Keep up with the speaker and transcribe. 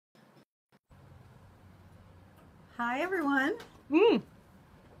Hi, everyone.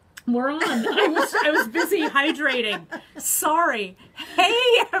 We're on. I was busy hydrating. Sorry.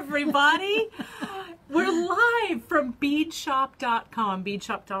 Hey, everybody. We're live from beadshop.com.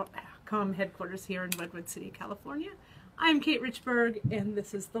 Beadshop.com headquarters here in Redwood City, California. I'm Kate Richburg, and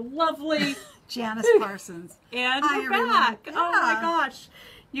this is the lovely Janice Parsons. And Hi, we're everyone. back. Yeah. Oh my gosh.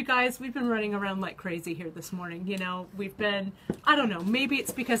 You guys, we've been running around like crazy here this morning. You know, we've been, I don't know, maybe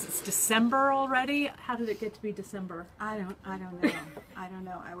it's because it's December already. How did it get to be December? I don't know. I don't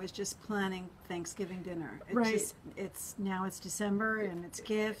know. I was just planning Thanksgiving dinner. Right. Now it's December and it's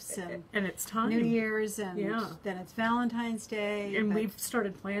gifts and it's time. New Year's and Yeah. then it's Valentine's Day. And but we've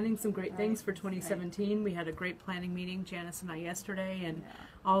started planning some great things Right, for 2017. We had a great planning meeting, Janice and I, yesterday, and Yeah.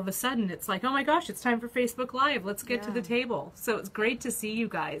 all of a sudden it's like, oh my gosh, it's time for Facebook Live. Let's get to Yeah. the table. So it's great to see you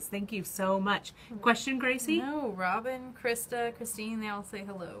guys. Thank you so much. Question, Gracie? No, Robin, Krista, Christine, they all say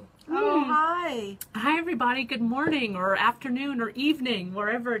hello. Oh, hi. Hi, everybody. Good morning or afternoon or evening,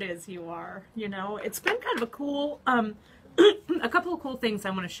 wherever it is you are. You know, it's been kind of a cool, a couple of cool things I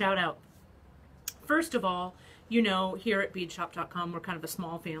want to shout out. First of all, you know, here at beadshop.com, we're kind of a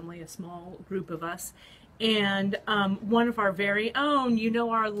small family, a small group of us. And one of our very own, you know,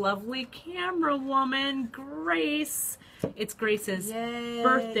 our lovely camera woman, Grace. It's Grace's Yay.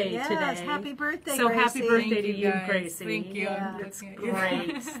 birthday Yes, today. happy birthday, So Gracie. happy birthday Thank to you, you, guys. Gracie. Thank you. Yeah. I'm It's looking at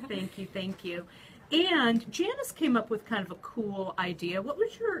great. Thank you. And Janice came up with kind of a cool idea. What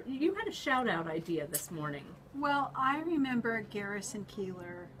was you had a shout out idea this morning. Well, I remember Garrison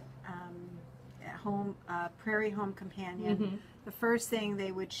Keeler, at home, Prairie Home Companion. Mm-hmm. The first thing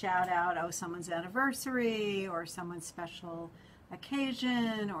they would shout out, someone's anniversary or someone's special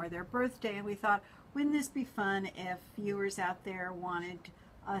occasion or their birthday. And we thought, wouldn't this be fun if viewers out there wanted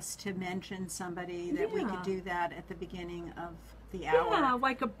us to mention somebody that we Yeah. could do that at the beginning of the hour? Yeah,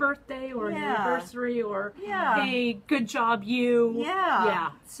 like a birthday or an Yeah. anniversary or, Yeah. hey, good job, you. Yeah. Yeah.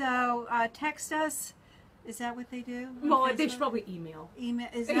 So text us. Is that what they do? on Well, they Facebook? should probably email. Email.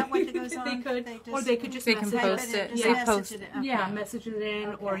 Is that what goes on? They could, or they could just They can message post it. it. Just They message post it. it. Okay. Yeah, message it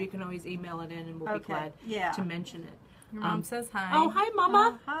in, or Okay. you can always email it in, and we'll be Okay. glad Yeah. to mention it. Your mom says hi. Oh, hi,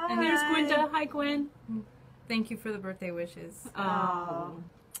 Mama. Hi. And there's Gwenda. Hi, Gwen. Thank you for the birthday wishes. Oh,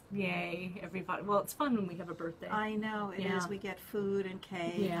 yay, everybody. Well, it's fun when we have a birthday. I know it is. Yeah. We get food and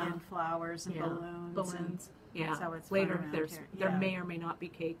cake Yeah. and flowers and Yeah. balloons. Balloons. Yeah. So it's fun Later, around there here. may or may not be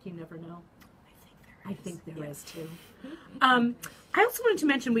cake. You never know. I think there Yeah. is too. I also wanted to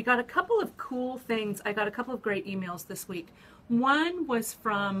mention we got a couple of cool things. I got a couple of great emails this week. One was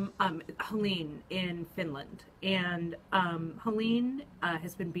from Helene in Finland, and Helene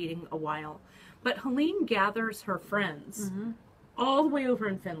has been beading a while, but Helene gathers her friends all the way over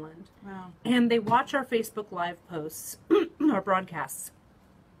in Finland, Wow. and they watch our Facebook Live posts, our broadcasts,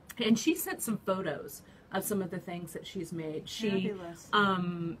 and she sent some photos of some of the things that she's made. She Fabulous.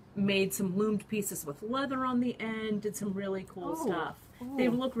 made some loomed pieces with leather on the end, did some really cool Oh, stuff. oh. They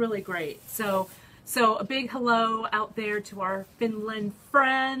look really great. So a big hello out there to our Finland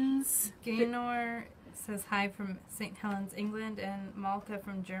friends. Gaynor says hi from St. Helens, England, and Malta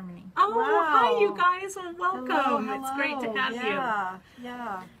from Germany. Oh, Wow. hi you guys, and welcome. Hello, It's great to hello. have you. Yeah.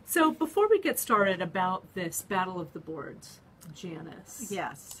 Yeah. So before we get started about this Battle of the Boards, Janice,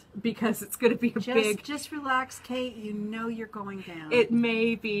 Yes. because it's going to be a big... Just relax, Kate. You know you're going down. It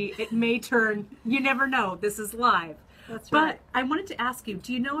may turn, you never know, this is live. That's But right. I wanted to ask you,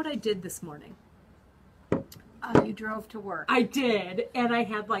 do you know what I did this morning? You drove to work. I did, and I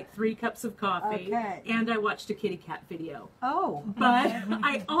had like 3 cups of coffee, Okay. and I watched a kitty cat video. Oh. But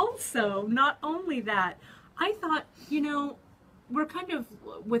I also, not only that, I thought, you know, we're kind of,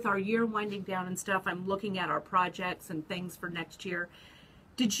 with our year winding down and stuff, I'm looking at our projects and things for next year.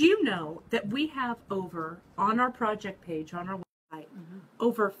 Did you know that we have on our project page, on our website,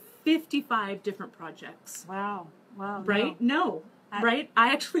 over 55 different projects? Wow. Wow. Right? No. Right?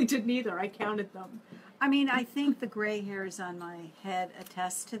 I actually didn't either. I counted them. I mean, I think the gray hairs on my head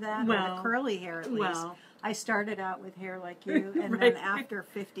attest to that, or Well, the curly hair at least. well. I started out with hair like you, and Right. then after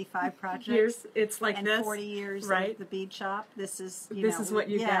 55 projects Years, it's like and this. 40 years right? of the bead shop, this is, This is what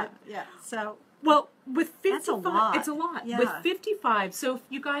you yeah, get. Yeah, so, Well, with 55, That's a lot. it's a lot. Yeah. With 55, so if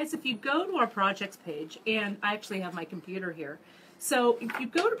you guys, if you go to our projects page, and I actually have my computer here. So if you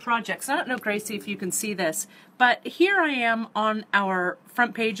go to projects, I don't know, Gracie, if you can see this, but here I am on our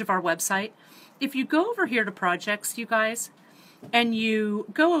front page of our website. If you go over here to projects, you guys, and you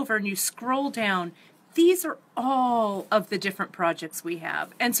go over and you scroll down, these are all of the different projects we have.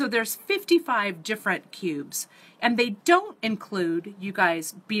 And so there's 55 different cubes. And they don't include, you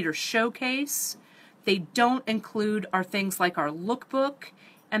guys, Beater Showcase. They don't include our things like our lookbook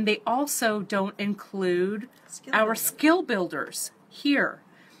and they also don't include Skill our builder. skill builders here.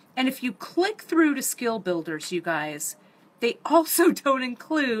 And if you click through to skill builders, you guys, they also don't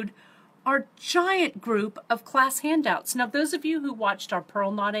include our giant group of class handouts. Now, those of you who watched our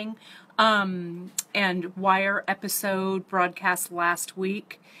pearl knotting and wire episode broadcast last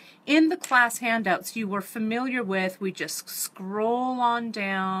week, in the class handouts you were familiar with, we just scroll on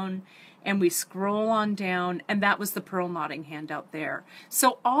down and we scroll on down, and that was the pearl knotting handout there.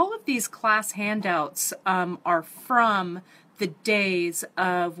 So all of these class handouts are from the days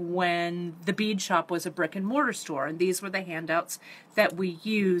of when the bead shop was a brick and mortar store, and these were the handouts that we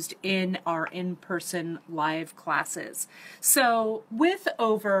used in our in-person live classes. So with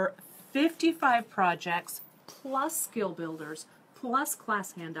over 55 projects plus skill builders plus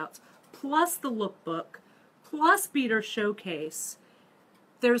class handouts plus the lookbook plus beater showcase,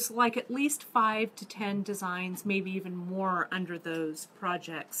 there's like at least 5 to 10 designs, maybe even more under those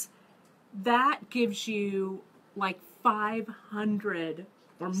projects. That gives you like 500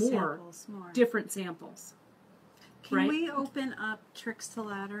 or more, Samples, more. different samples. Can right? we open up Tricks to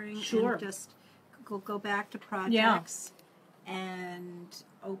Laddering Sure. and just go back to projects and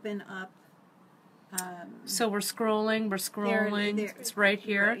open up? So we're scrolling, there- it's right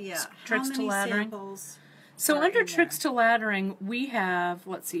here. Yeah. It's How Tricks to many Laddering. samples? So are under in Tricks to Laddering, we have,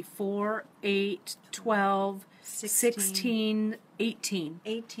 let's see, 4, 8, 12, 16, 18.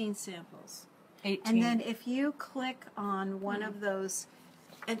 18 samples. 18. And then if you click on one of those,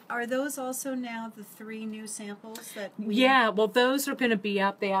 and are those also now the 3 new samples that we... Yeah, well, those are going to be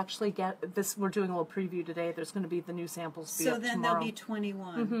up. They actually get this. We're doing a little preview today. There's going to be the new samples. Be So up then tomorrow. there'll be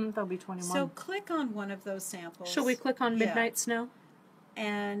 21. There'll be 21. So click on one of those samples. Shall we click on Yeah. Midnight Snow?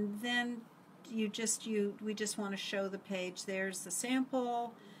 And then we just want to show the page. There's the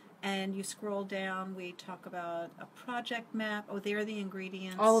sample, and you scroll down. We talk about a project map. Oh, there are the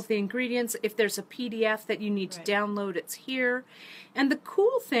ingredients. All of the ingredients. If there's a PDF that you need Right. to download, it's here. And the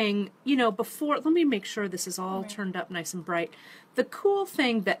cool thing, you know, let me make sure this is all Right. turned up nice and bright. The cool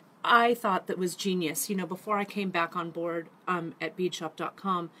thing that I thought that was genius, you know, before I came back on board at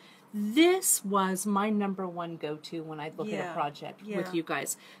beadshop.com, this was my number one go-to when I look at Yeah. a project Yeah. with you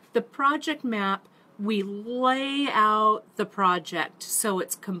guys. The project map, we lay out the project so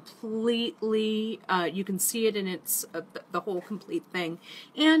it's completely, you can see it in its, the whole complete thing.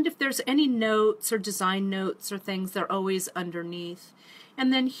 And if there's any notes or design notes or things, they're always underneath.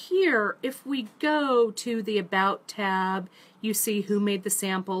 And then here, if we go to the About tab, you see who made the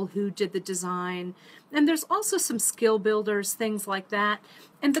sample, who did the design. And there's also some skill builders, things like that.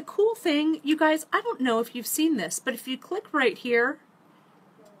 And the cool thing, you guys, I don't know if you've seen this, but if you click right here,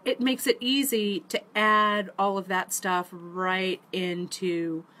 it makes it easy to add all of that stuff right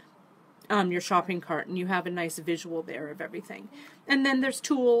into your shopping cart, and you have a nice visual there of everything. And then there's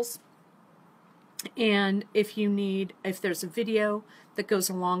tools, and if there's a video that goes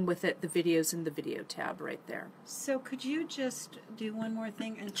along with it, the video's in the video tab right there. So could you just do one more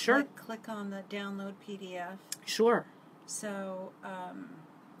thing and Sure. click on the download PDF? Sure. So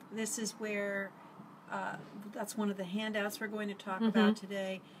this is where that's one of the handouts we're going to talk about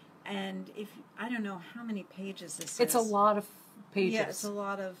today. And I don't know how many pages this is. It's a lot of pages. Yeah, it's a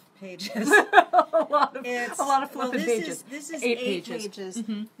lot of pages. a lot of flipping pages. This is 8 8 pages.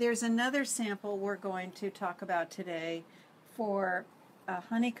 pages. There's another sample we're going to talk about today for a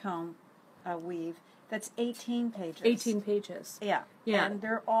honeycomb weave that's 18 pages. 18 pages. Yeah. Yeah. And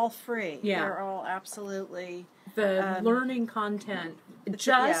they're all free. Yeah. They're all absolutely... The learning content.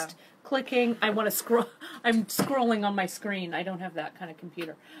 Just yeah. clicking. I want to scroll. I'm scrolling on my screen. I don't have that kind of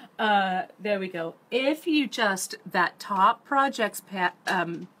computer. There we go. If you that top projects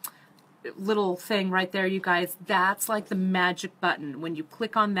little thing right there, you guys, that's like the magic button. When you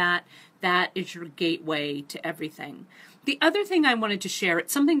click on that, that is your gateway to everything. The other thing I wanted to share,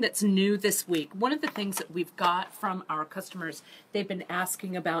 it's something that's new this week. One of the things that we've got from our customers, they've been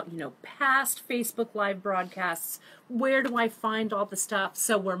asking about, past Facebook Live broadcasts. Where do I find all the stuff?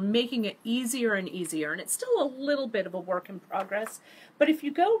 So we're making it easier and easier, and it's still a little bit of a work in progress. But if you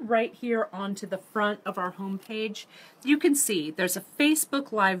go right here onto the front of our homepage, you can see there's a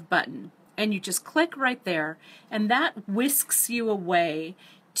Facebook Live button, and you just click right there, and that whisks you away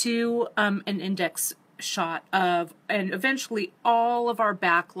to an index shot of, and eventually all of our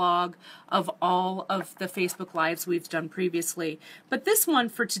backlog of all of the Facebook Lives we've done previously. But this one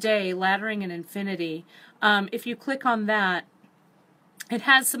for today, Laddering and Infinity, if you click on that, it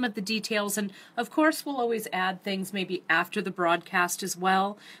has some of the details, and of course we'll always add things maybe after the broadcast as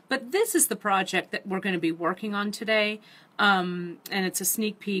well. But this is the project that we're going to be working on today. and it's a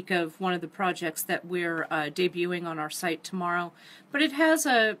sneak peek of one of the projects that we're debuting on our site tomorrow. But it has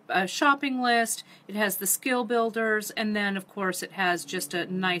a shopping list, it has the skill builders, and then of course it has just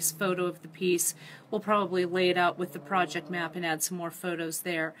a nice photo of the piece. We'll probably lay it out with the project map and add some more photos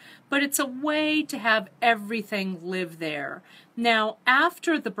there. But it's a way to have everything live there. Now,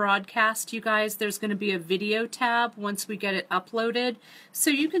 after the broadcast, you guys, there's going to be a video tab once we get it uploaded. So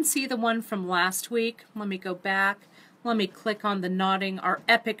you can see the one from last week. Let me go back. Let me click on the our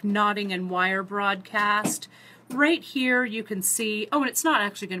epic knotting and wire broadcast. Right here you can see, oh, and it's not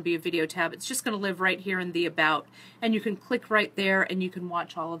actually going to be a video tab, it's just going to live right here in the About, and you can click right there and you can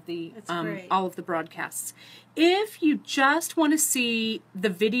watch all of the broadcasts. If you just want to see the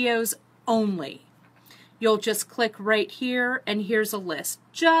videos only, you'll just click right here, and here's a list,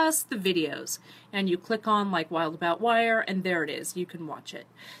 just the videos. And you click on like Wild About Wire, and there it is. You can watch it.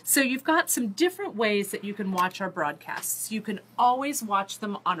 So you've got some different ways that you can watch our broadcasts. You can always watch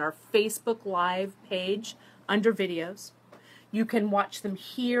them on our Facebook Live page under videos. You can watch them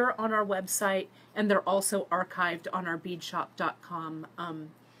here on our website, and they're also archived on our beadshop.com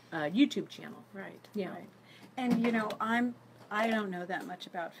YouTube channel. Right. Yeah. Right. And you know, I don't know that much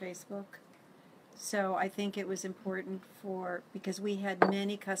about Facebook. So I think it was important because we had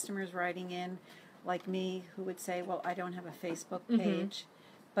many customers writing in, like me, who would say, well, I don't have a Facebook page,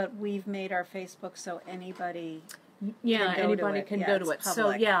 but we've made our Facebook so anybody anybody can go to it. It's So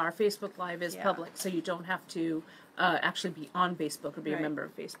public. yeah, our Facebook Live is public, so you don't have to actually be on Facebook or be a member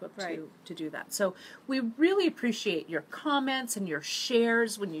of Facebook to do that. So we really appreciate your comments and your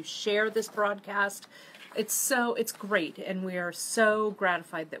shares when you share this broadcast. It's great, and we are so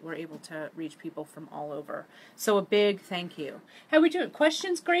gratified that we're able to reach people from all over. So a big thank you. How are we doing?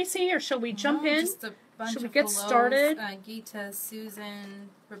 Questions, Gracie, or shall we jump in? Just a bunch Should we of get hellos. started? Gita, Susan,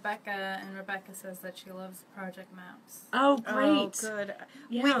 Rebecca, and Rebecca says that she loves project maps. Oh, great. Oh, good.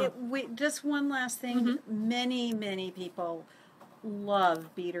 Yeah. We just one last thing. Many people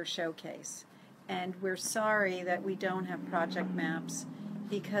love Beater Showcase, and we're sorry that we don't have project maps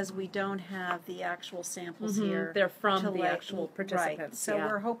because we don't have the actual samples here. They're from to the actual participants. Right. So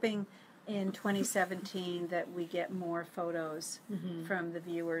we're hoping in 2017 that we get more photos from the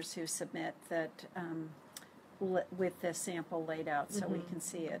viewers who submit that with the sample laid out so we can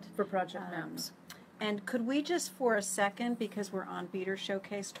see it. For project maps. And could we just for a second, because we're on Beater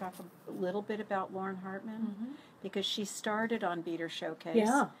Showcase, talk a little bit about Lauren Hartman? Because she started on Beater Showcase.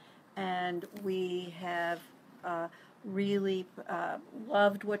 Yeah. And we have really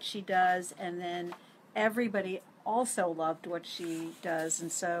loved what she does, and then everybody also loved what she does,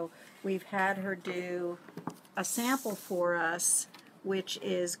 and so we've had her do a sample for us, which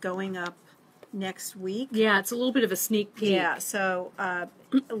is going up next week. Yeah, it's a little bit of a sneak peek. Yeah, so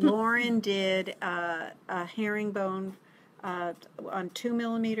Lauren did a herringbone on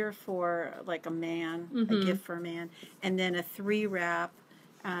 2mm for like a man, a gift for a man, and then a 3-wrap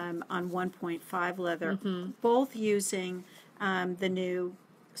on 1.5 leather, both using the new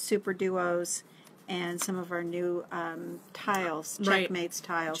Super Duos and some of our new tiles, Checkmates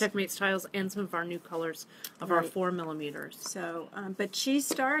tiles. Checkmates tiles and some of our new colors of our 4mm. So, but she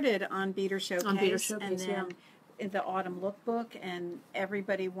started on Beater Showcase, and Showcase, then in the Autumn Lookbook, and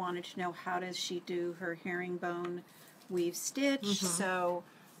everybody wanted to know how does she do her herringbone weave stitch. So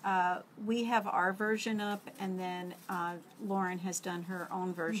we have our version up, and then Lauren has done her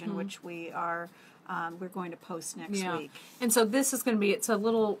own version, which we're going to post next week. And so this is going to be,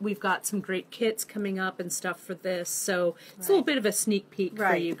 we've got some great kits coming up and stuff for this, so it's a little bit of a sneak peek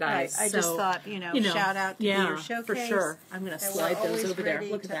for you guys. I just thought, shout out to Beater Showcase. For sure. I'm going to slide those over there.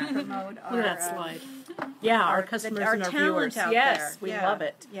 Look at that. Look at that slide. Yeah, our customers and our viewers. Yes, we love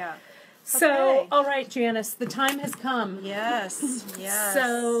it. Yeah. So, all right, Janice, the time has come. Yes.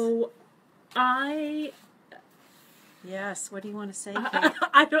 So, Yes. What do you want to say, Kate?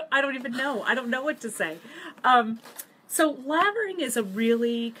 I don't even know. I don't know what to say. So laddering is a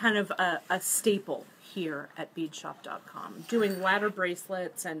really kind of a staple here at beadshop.com. Doing ladder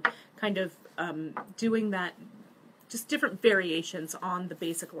bracelets and kind of doing that, just different variations on the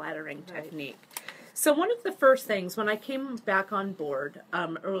basic laddering technique. So one of the first things, when I came back on board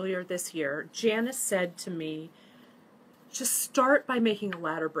earlier this year, Janice said to me, just start by making a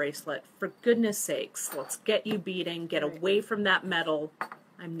ladder bracelet. For goodness sakes, let's get you beading, get away from that metal.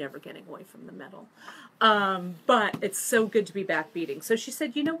 I'm never getting away from the metal. But it's so good to be back beading. So she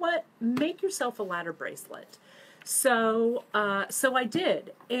said, you know what? Make yourself a ladder bracelet. So I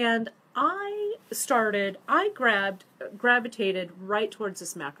did. And I gravitated right towards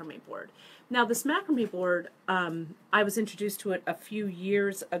this macrame board. Now, this macrame board, I was introduced to it a few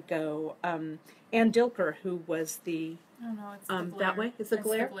years ago. Ann Dilker, who was the Oh no, it's the glare. that way? Is the It's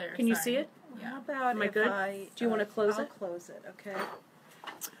glare? Can you see sorry. it? How about Am I if good? I... Do you wanna close I'll it? close it, okay.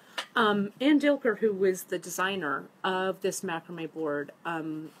 Ann Dilker, who was the designer of this macrame board,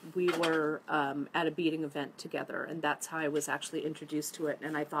 we were at a beading event together, and that's how I was actually introduced to it.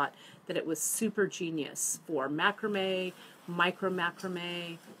 And I thought that it was super genius for macrame, micro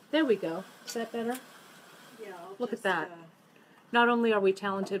macrame. There we go. Is that better? Yeah, I'll Look at just, that. Not only are we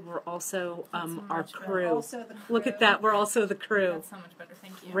talented, we're also so our much better. crew. Also the Look crew. at that. We're also the crew. That's so much better.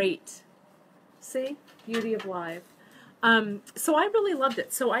 Thank you. Great. See? Beauty of live. So I really loved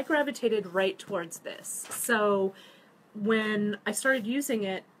it. So I gravitated right towards this. So when I started using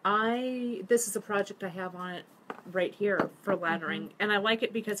it, this is a project I have on it right here for laddering. And I like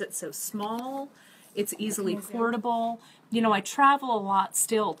it because it's so small. It's easily portable. You know, I travel a lot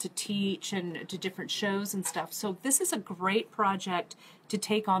still to teach and to different shows and stuff. So this is a great project to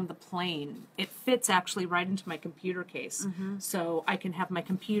take on the plane. It fits actually right into my computer case. So I can have my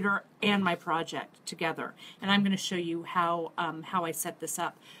computer and my project together. And I'm going to show you how I set this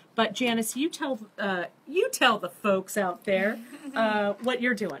up. But Janice, you tell the folks out there what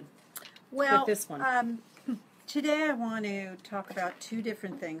you're doing Well, with this one. Today I want to talk about two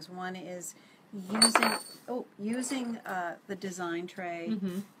different things. One is using the design tray.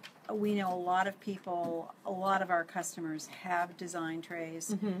 We know a lot of people, a lot of our customers have design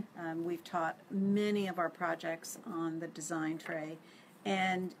trays. We've taught many of our projects on the design tray.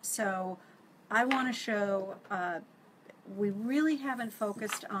 And so I want to show, we really haven't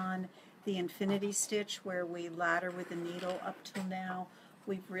focused on the infinity stitch where we ladder with the needle up till now.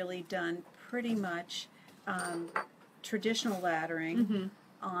 We've really done pretty much traditional laddering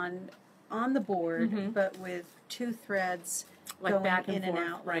on the board, but with two threads Like going back and in and forth,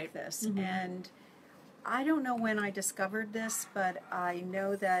 out right. like this. And I don't know when I discovered this, but I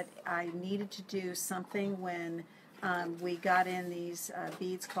know that I needed to do something when we got in these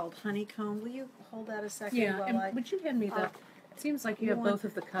beads called honeycomb. Will you hold that a second? Yeah, while and I... would you hand me the... It seems like you have want- both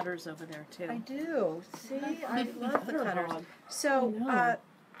of the cutters over there, too. I do. See, I love the Cutter cutters. hog. So, No.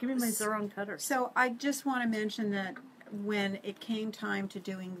 Give me my Xeron cutters. so I just want to mention that when it came time to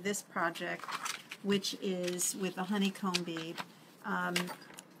doing this project, which is with the honeycomb bead,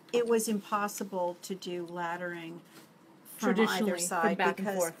 it was impossible to do laddering from Traditionally, either from side back and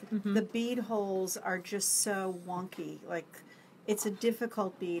because forth. the bead holes are just so wonky. Like, it's a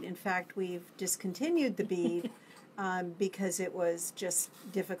difficult bead. In fact, we've discontinued the bead because it was just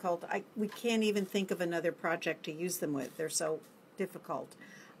difficult. We can't even think of another project to use them with. They're so difficult.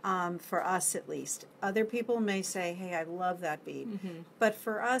 For us at least. Other people may say, hey, I love that bead. But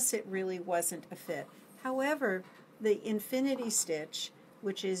for us, it really wasn't a fit. However, the infinity stitch,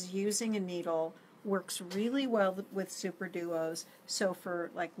 which is using a needle, works really well with super duos. So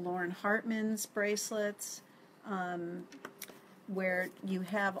for like Lauren Hartman's bracelets, where you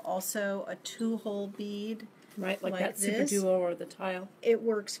have also a two-hole bead, Right, like like that Super this. Duo or the tile. it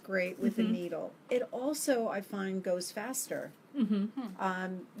works great with a needle. It also, I find, goes faster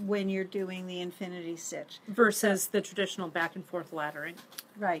when you're doing the infinity stitch. Versus the traditional back and forth laddering.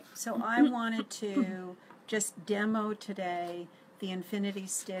 Right. So I wanted to just demo today the infinity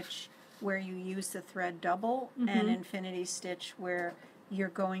stitch where you use the thread double and infinity stitch where you're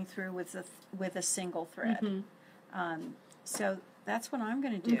going through with a single thread. So that's what I'm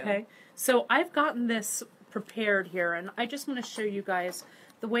going to do. Okay, so I've gotten this prepared here, and I just want to show you guys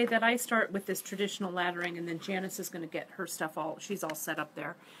the way that I start with this traditional laddering, and then Janice is going to get her stuff she's all set up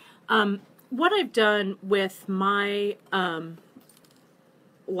there. What I've done with my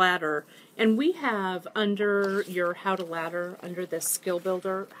ladder, and we have under your How to Ladder, under this Skill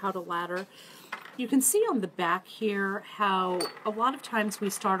Builder How to Ladder, you can see on the back here how a lot of times we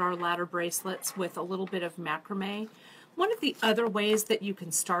start our ladder bracelets with a little bit of macrame. One of the other ways that you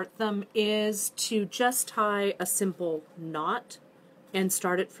can start them is to just tie a simple knot and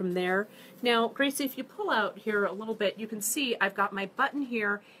start it from there. Now, Gracie, if you pull out here a little bit, you can see I've got my button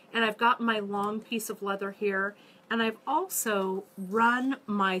here and I've got my long piece of leather here, and I've also run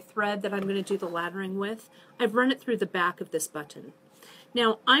my thread that I'm going to do the laddering with. I've run it through the back of this button.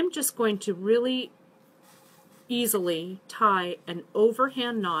 Now, I'm just going to really easily tie an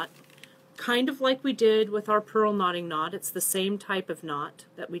overhand knot, kind of like we did with our pearl knotting knot. It's the same type of knot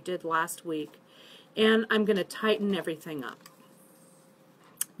that we did last week. And I'm going to tighten everything up.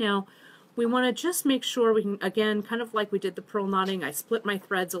 Now, we want to just make sure we can, again, kind of like we did the pearl knotting, I split my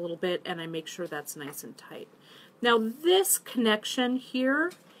threads a little bit and I make sure that's nice and tight. Now, this connection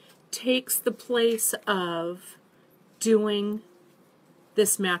here takes the place of doing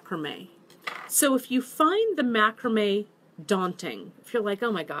this macrame. So if you find the macrame daunting, if you're like,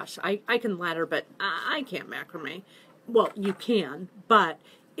 oh my gosh, I can ladder, but I can't macrame, well, you can, but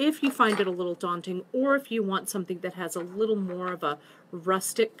if you find it a little daunting, or if you want something that has a little more of a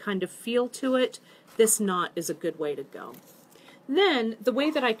rustic kind of feel to it, this knot is a good way to go. Then the way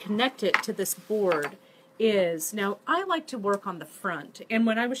that I connect it to this board is, now I like to work on the front, and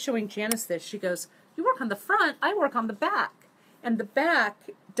when I was showing Janice this, she goes, "You work on the front, I work on the back." And the back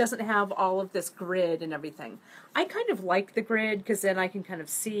doesn't have all of this grid and everything. I kind of like the grid because then I can kind of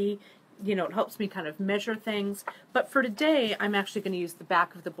see, you know, it helps me kind of measure things. But for today, I'm actually going to use the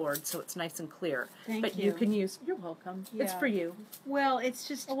back of the board so it's nice and clear. Thank but you can use, you're welcome. It's Yeah. for you. Well, it's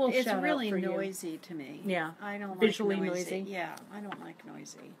just, A little it's shout out really for you. noisy to me. Yeah. I don't Visually like noisy. Yeah, I don't like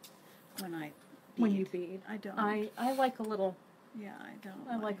noisy when I bead. When you bead. I don't. I like a little, Yeah, I don't.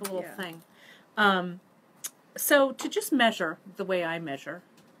 I like a little yeah. thing. So to just measure the way I measure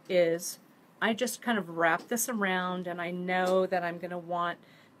is I just kind of wrap this around, and I know that I'm going to want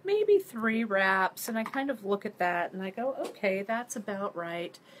maybe 3 wraps, and I kind of look at that and I go, okay, that's about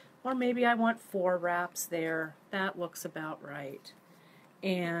right. Or maybe I want 4 wraps there. That looks about right.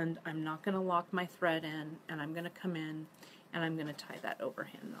 And I'm not going to lock my thread in, and I'm going to come in and I'm going to tie that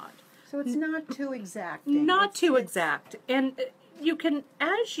overhand knot. So it's not too exacting. Not It's- too it's- exact. And you can,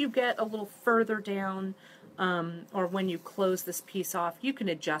 as you get a little further down, or when you close this piece off, you can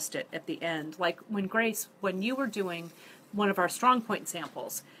adjust it at the end. Like when Grace, when you were doing one of our strong point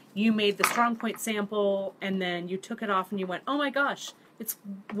samples, you made the strong point sample and then you took it off and you went, oh my gosh, it's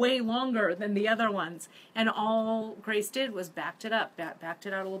way longer than the other ones. And all Grace did was backed it up, backed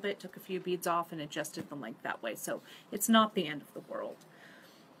it out a little bit, took a few beads off and adjusted the length that way. So it's not the end of the world.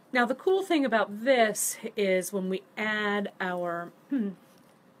 Now the cool thing about this is when we add our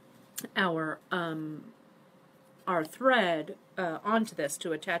thread onto this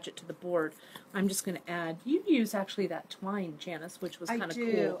to attach it to the board, I'm just going to add, you use actually that twine, Janice, which was kind of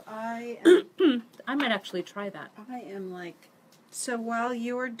cool. I I might actually try that. am like, so while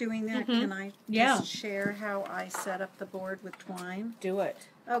you are doing that, Mhm. can I just Yeah. share how I set up the board with twine? Do it.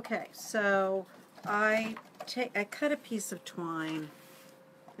 Okay, so I cut a piece of twine.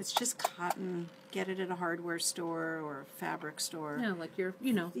 It's just cotton. Get it at a hardware store or a fabric store. Yeah, like your,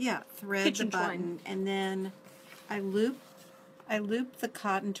 you know. Yeah, thread Kitchen the button, and then I loop the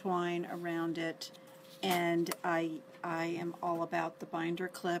cotton twine around it, and I am all about the binder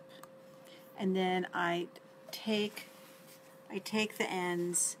clip, and then I take the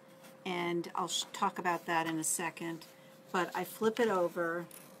ends, and I'll talk about that in a second, but I flip it over,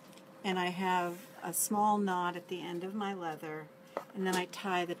 and I have a small knot at the end of my leather, and then I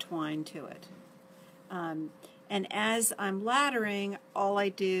tie the twine to it. And as I'm laddering, all I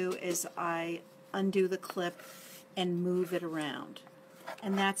do is I undo the clip and move it around.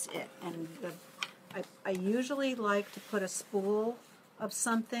 And that's it. And I usually like to put a spool of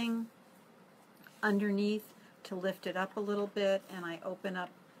something underneath to lift it up a little bit, and I open up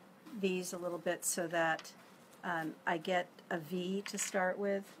these a little bit so that I get a V to start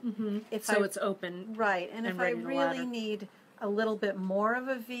with. Mm-hmm. If So I- it's open. Right, and and if I ready to really ladder. need a little bit more of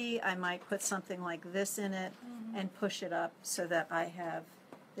a V, I might put something like this in it and push it up so that I have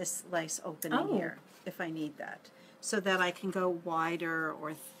this nice opening Oh. here, if I need that. So that I can go wider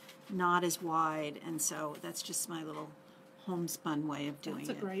or not as wide, and so that's just my little homespun way of doing That's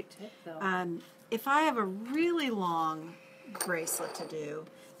a it. great tip, though. If I have a really long bracelet to do,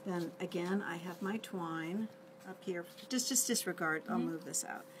 then again, I have my twine up here. Just disregard, I'll move this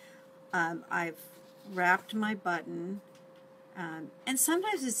out. I've wrapped my button, and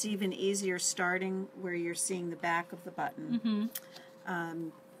sometimes it's even easier starting where you're seeing the back of the button.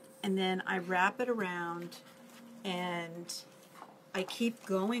 And then I wrap it around, and I keep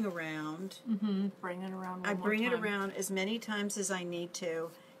going around. Bring it around. I one more bring it time. around as many times as I need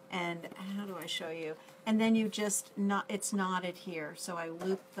to, and how do I show you? And then you just it's knotted here, so I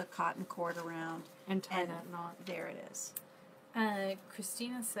loop the cotton cord around And tie that knot. There it is.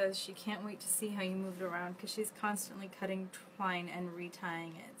 Christina says she can't wait to see how you move it around because she's constantly cutting twine and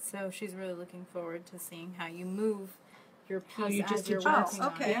retying it. So she's really looking forward to seeing how you move your piece you as just you're adjust. working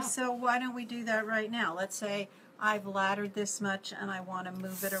on Okay, it. Yeah. so why don't we do that right now? Let's say I've laddered this much and I want to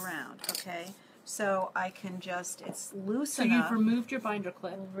move it around, okay? So I can just, it's loose So enough. you've removed your binder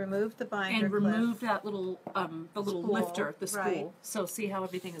clip remove the binder and clip. removed that little, the little Spool, lifter, the spool. right. So see how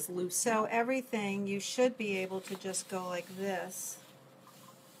everything is loose. So everything, you should be able to just go like this,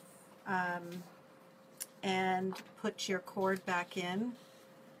 and put your cord back in.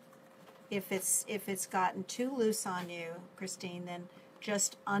 If it's gotten too loose on you, Christine, then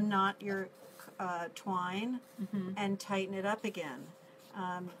just unknot your twine and tighten it up again.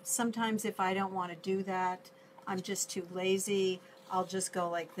 Sometimes if I don't want to do that, I'm just too lazy, I'll just go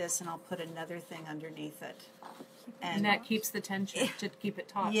like this and I'll put another thing underneath it. And that keeps the tension to keep it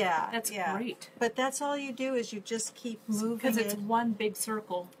taut. Yeah, That's yeah. great. But that's all you do is you just keep moving Because it's it. one big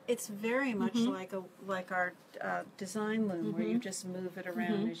circle. It's very much like our design loom, where you just move it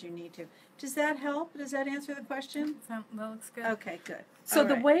around as you need to. Does that help? Does that answer the question? That looks good. Okay, good. So All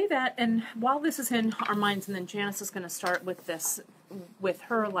the right. way that, and while this is in our minds, and then Janice is going to start with this, with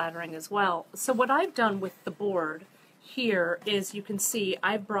her laddering as well. So what I've done with the board here is, you can see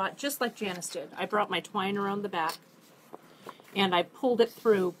I've brought, just like Janice did, I brought my twine around the back and I pulled it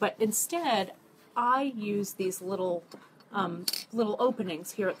through, but instead I use these little little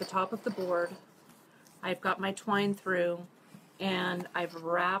openings here at the top of the board. I've got my twine through and I've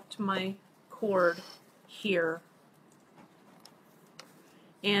wrapped my cord here,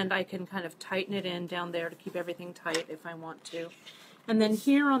 and I can kind of tighten it in down there to keep everything tight if I want to. And then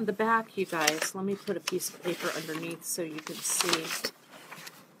here on the back, you guys, let me put a piece of paper underneath so you can see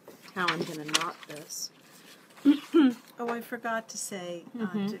how I'm going to knot this. Oh, I forgot to say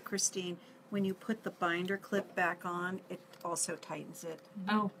to Christine, when you put the binder clip back on, it also tightens it.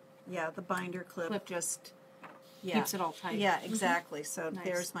 Oh, Yeah, the binder clip just keeps it all tight. Yeah, exactly. So Nice.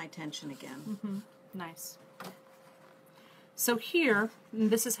 there's my tension again. Nice. So here,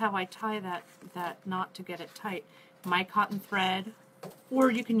 and this is how I tie that knot to get it tight. My cotton thread, or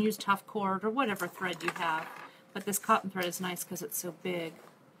you can use tough cord or whatever thread you have. But this cotton thread is nice because it's so big.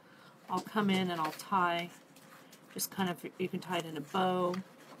 I'll come in and I'll tie, just kind of, you can tie it in a bow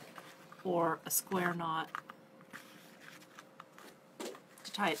or a square knot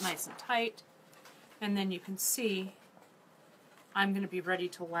to tie it nice and tight. And then you can see I'm going to be ready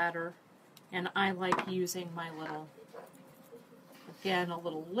to ladder, and I like using my little, again, a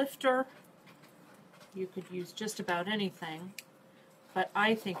little lifter. You could use just about anything, but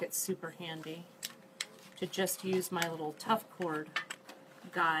I think it's super handy to just use my little tough cord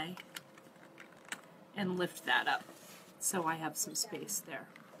guy and lift that up so I have some space there.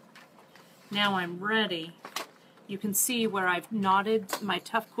 Now I'm ready. You can see where I've knotted my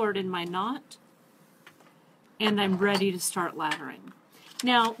tough cord in my knot, and I'm ready to start laddering.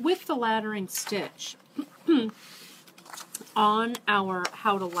 Now with the laddering stitch on our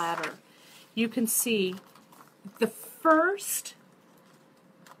How to Ladder, you can see the first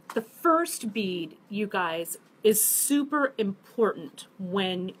bead, you guys, is super important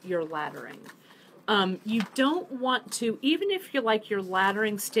when you're laddering. You don't want to, even if you're like your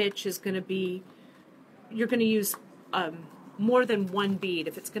laddering stitch is going to be, you're going to use more than one bead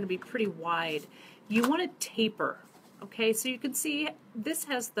if it's going to be pretty wide, you want to taper. Okay, so you can see this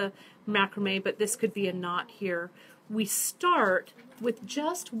has the macrame, but this could be a knot here. We start with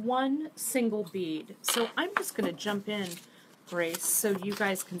just one single bead. So I'm just going to jump in, Grace, so you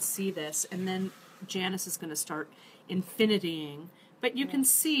guys can see this, and then Janice is going to start infinitying. But you can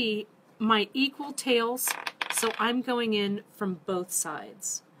see my equal tails, so I'm going in from both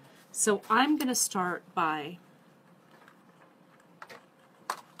sides. So I'm going to start by,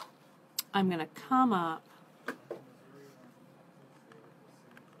 I'm going to come up,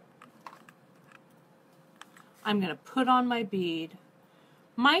 I'm going to put on my bead.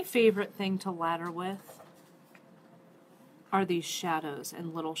 My favorite thing to ladder with are these shadows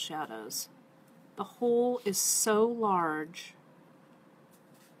and little shadows. The hole is so large.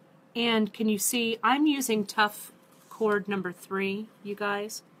 And can you see, I'm using tough cord number 3, you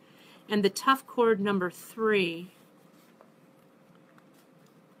guys. And the tough cord number 3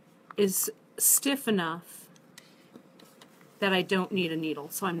 is stiff enough that I don't need a needle,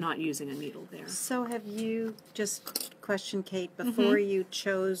 so I'm not using a needle there. So have you, just question Kate, before you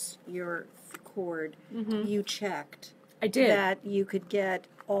chose your cord, you checked I did. that you could get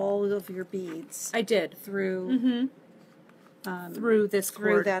all of your beads I did. through Through this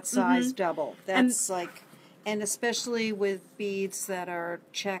through cord. that size double. That's like, and especially with beads that are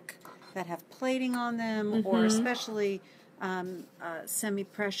check, that have plating on them, or especially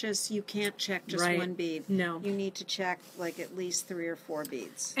semi-precious, you can't check just Right. one bead. No. You need to check like at least 3 or 4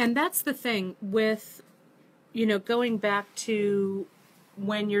 beads. And that's the thing with, you know, going back to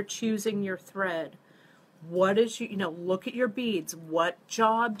when you're choosing your thread. What is you know, look at your beads. What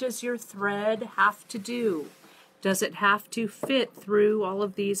job does your thread have to do? Does it have to fit through all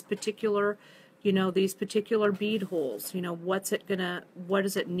of these particular, you know, these particular bead holes? You know, what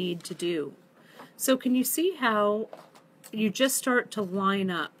does it need to do? So can you see how you just start to line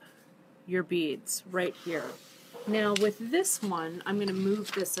up your beads right here? Now with this one, I'm going to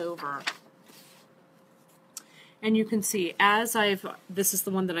move this over. And you can see this is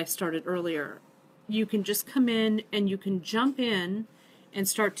the one that I started earlier. You can just come in and you can jump in and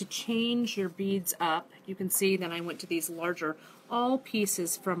start to change your beads up. You can see that I went to these larger, all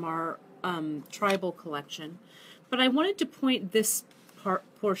pieces from our tribal collection. But I wanted to point this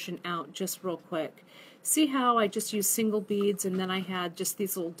portion out just real quick. See how I just used single beads and then I had just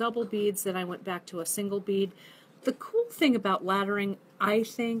these little double beads, then I went back to a single bead. The cool thing about laddering, I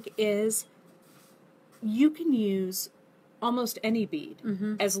think, is you can use almost any bead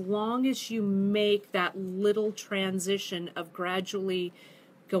as long as you make that little transition of gradually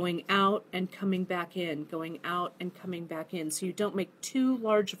going out and coming back in, going out and coming back in. So you don't make too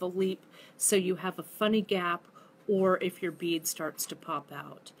large of a leap so you have a funny gap or if your bead starts to pop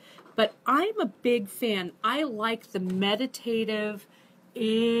out. But I'm a big fan. I like the meditative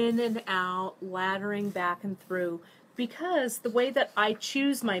in and out, laddering back and through, because the way that I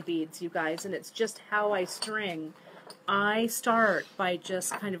choose my beads, you guys, and it's just how I string, I start by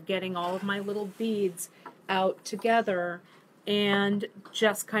just kind of getting all of my little beads out together and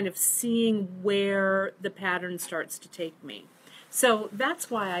just kind of seeing where the pattern starts to take me. So that's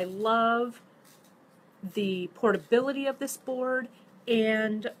why I love the portability of this board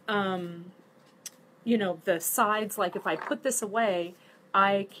and, you know, the sides. Like if I put this away,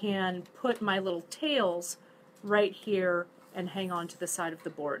 I can put my little tails right here and hang on to the side of the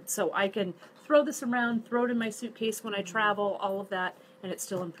board. So I can throw this around, throw it in my suitcase when I travel, all of that, and it's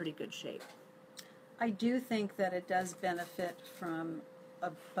still in pretty good shape. I do think that it does benefit from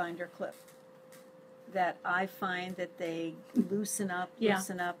a binder clip. That I find that they loosen up,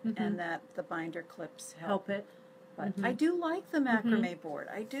 and that the binder clips help it. But I do like the macrame board.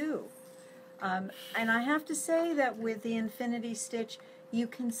 I do. And I have to say that with the Infinity Stitch, you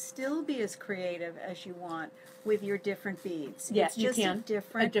can still be as creative as you want with your different beads. Yes, it's just you can.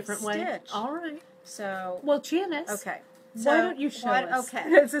 a different way. stitch. All right. So, well, Janice. Okay. Why don't you show us? Okay.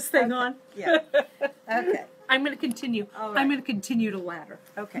 Is this thing on? Yeah. Okay. I'm going to continue. All right. I'm going to continue to ladder.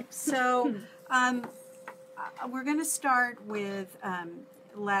 Okay. So, we're going to start with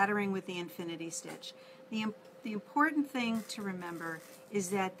laddering with the Infinity Stitch. The important thing to remember is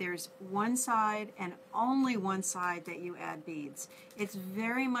that there's one side and only one side that you add beads. It's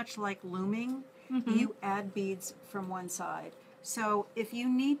very much like looming. You add beads from one side. So if you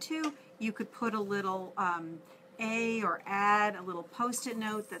need to, you could put a little or add a little post-it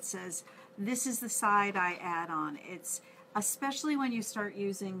note that says, this is the side I add on. It's especially when you start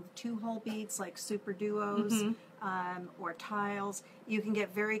using two-hole beads like super duos or tiles, you can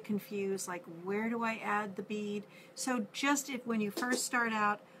get very confused, like where do I add the bead? So just when you first start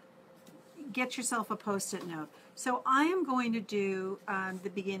out, get yourself a post-it note. So I am going to do the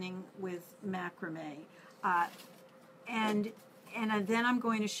beginning with macrame, and then I'm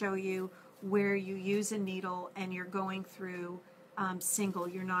going to show you where you use a needle and you're going through single,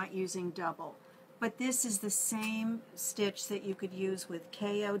 you're not using double. But this is the same stitch that you could use with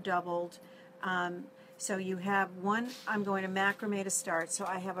KO doubled. So you have one, I'm going to macrame to start. So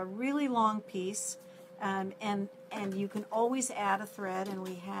I have a really long piece, and you can always add a thread, and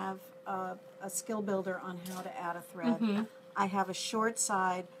we have a skill builder on how to add a thread. I have a short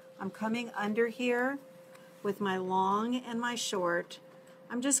side. I'm coming under here with my long and my short.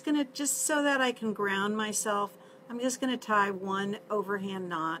 I'm just going to, just so that I can ground myself, I'm just going to tie one overhand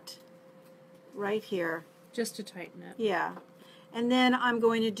knot right here. Just to tighten it. Yeah. And then I'm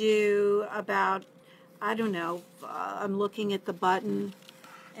going to do about, I don't know, I'm looking at the button,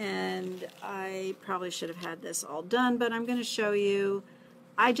 and I probably should have had this all done, but I'm going to show you.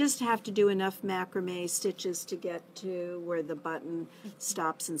 I just have to do enough macrame stitches to get to where the button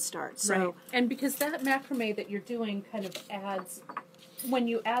stops and starts. So, right. And because that macrame that you're doing kind of adds, when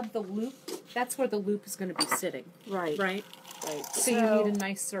you add the loop, that's where the loop is going to be sitting. Right. Right? Right. So you need a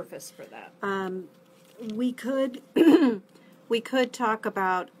nice surface for that. We could we could talk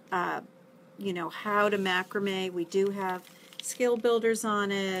about you know, how to macrame. We do have skill builders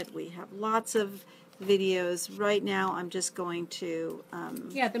on it. We have lots of videos. Right now I'm just going to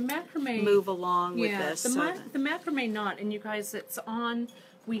yeah, the macrame move along with this. The macrame knot, and you guys, it's on.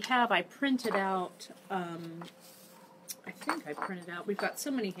 I printed out. I think I printed out. We've got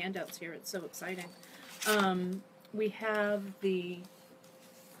so many handouts here. It's so exciting. We have the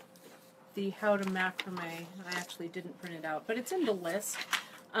how to macrame. I actually didn't print it out, but it's in the list.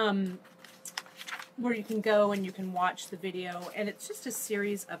 Where you can go and you can watch the video, and it's just a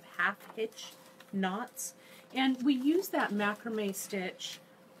series of half hitch knots, and we use that macrame stitch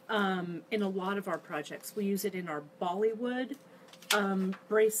in a lot of our projects. We use it in our Bollywood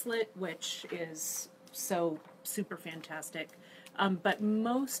bracelet, which is so super fantastic, but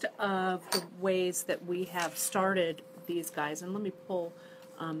most of the ways that we have started these guys, and let me pull,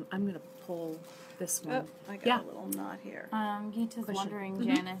 I'm going to pull this one. Oh, I got a little knot here. Gita's wondering,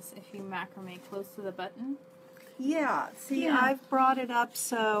 Janice, if you macrame close to the button. Yeah, see, I've brought it up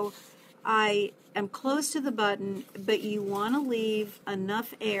so I am close to the button, but you want to leave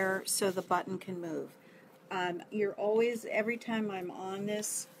enough air so the button can move. You're always, every time I'm on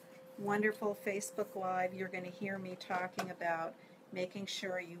this wonderful Facebook Live, you're going to hear me talking about making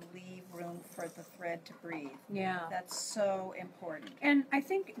sure you leave room for the thread to breathe. Yeah. That's so important. And I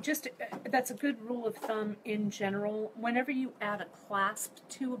think just that's a good rule of thumb in general. Whenever you add a clasp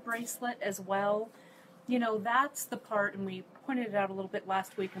to a bracelet as well, you know, that's the part, and we pointed it out a little bit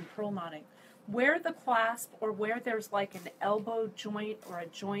last week in pearl knotting, where the clasp or where there's like an elbow joint or a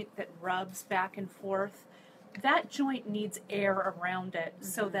joint that rubs back and forth, that joint needs air around it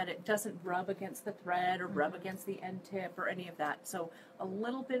so that it doesn't rub against the thread or rub against the end tip or any of that. So a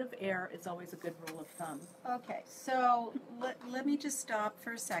little bit of air is always a good rule of thumb. Okay, so let me just stop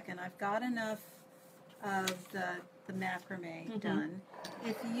for a second. I've got enough of the macrame done.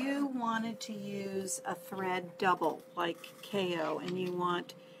 If you wanted to use a thread double like KO and you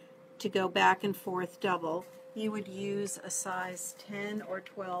want to go back and forth double, you would use a size 10 or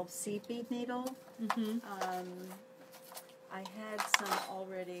 12 seed bead needle. I had some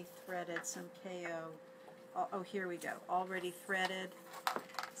already threaded, some KO. Oh, here we go. Already threaded.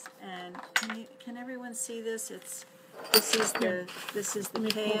 And can everyone see this? This is the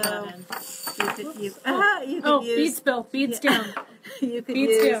KO. You could use bead spill, beads down. you could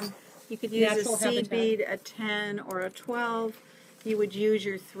Beads use down. you could The use a actual seed habitat. bead, a 10 or a 12. You would use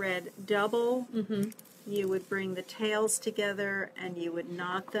your thread double. You would bring the tails together and you would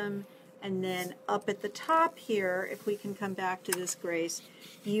knot them. And then up at the top here, if we can come back to this, Grace,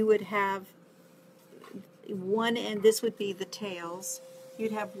 you would have one end, this would be the tails.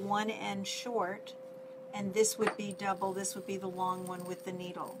 You'd have one end short, and this would be double. This would be the long one with the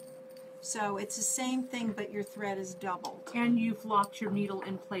needle. So it's the same thing, but your thread is doubled. And you've locked your needle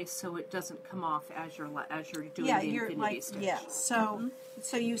in place so it doesn't come off as you're doing the infinity stitch. Yeah. So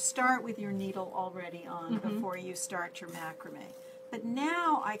you start with your needle already on before you start your macrame. But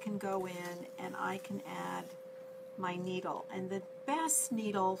now I can go in and I can add my needle. And the best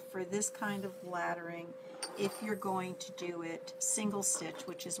needle for this kind of laddering, if you're going to do it single stitch,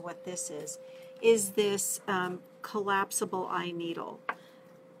 which is what this is this collapsible eye needle.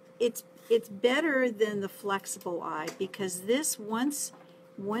 It's better than the flexible eye because this, once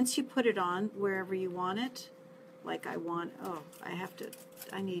you put it on wherever you want it, like I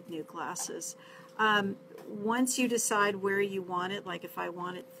need new glasses. Once you decide where you want it, like if I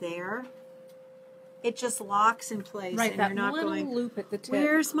want it there, it just locks in place. Right, and that you're not little going, loop at the tip.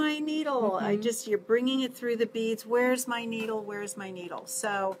 where's my needle? You're bringing it through the beads. Where's my needle? Where's my needle?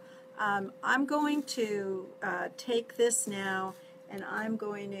 So I'm going to take this now and I'm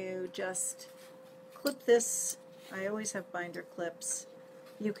going to just clip this. I always have binder clips.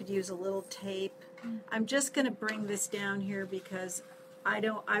 You could use a little tape. I'm just going to bring this down here because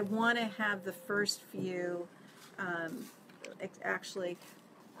I want to have the first few, actually.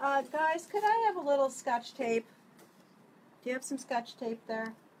 Guys, could I have a little Scotch tape? Do you have some Scotch tape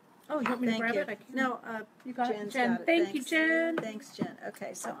there? Oh, you want me to Thank grab you. it? I can. No, You got it, Jen's Jen. got it. Thank you, Thanks. Jen. Thanks, Jen.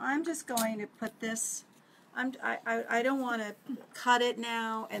 Okay, so I'm just going to put this. I don't want to cut it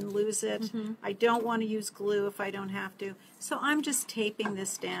now and lose it. I don't want to use glue if I don't have to. So I'm just taping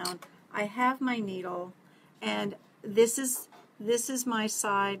this down. I have my needle, and this is my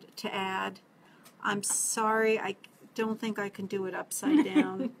side to add. I'm sorry, I don't think I can do it upside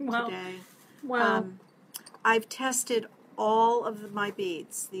down today. Well, I've tested all of my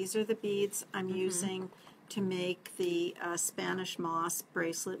beads. These are the beads I'm using to make the Spanish moss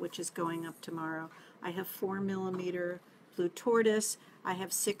bracelet, which is going up tomorrow. I have 4mm blue tortoise. I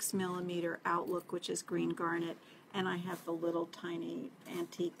have 6mm outlook, which is green garnet, and I have the little tiny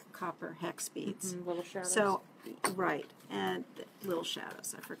antique copper hex beads. little shadows. So, right, and little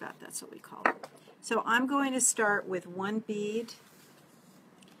shadows. I forgot that's what we call them. So I'm going to start with one bead,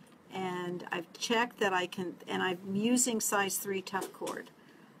 and I've checked that I can, and I'm using size 3 tough cord.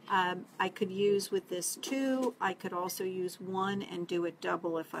 I could use with this 2. I could also use 1 and do it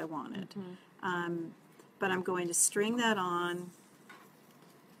double if I wanted. But I'm going to string that on.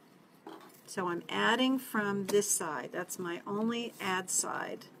 So I'm adding from this side. That's my only add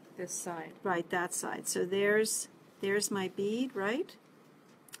side. This side. Right, that side. So there's my bead, right?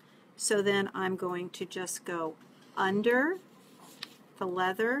 So then I'm going to just go under the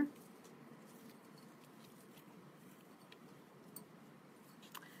leather.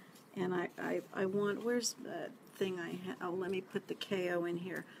 And I want, where's the thing I have? Oh, let me put the KO in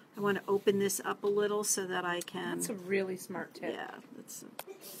here. I want to open this up a little so that I can. That's a really smart tip. Yeah, that's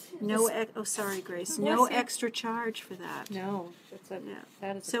oh, sorry, Grace. No Bless you. extra charge for that. No, that's Yeah.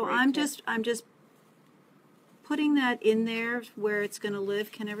 that is. A So great I'm tip. just putting that in there where it's going to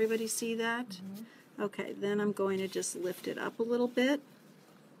live. Can everybody see that? Okay, then I'm going to just lift it up a little bit.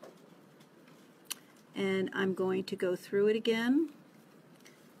 And I'm going to go through it again,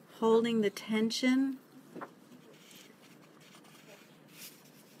 holding the tension.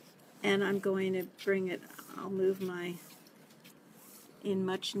 And I'm going to bring it, I'll move my in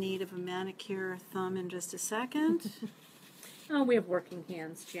much need of a manicure thumb in just a second. Oh, we have working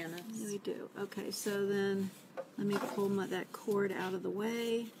hands, Janice. We do. Okay, so then let me pull that cord out of the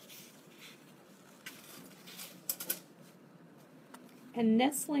way. And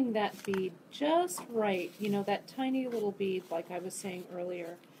nestling that bead just right, you know, that tiny little bead, like I was saying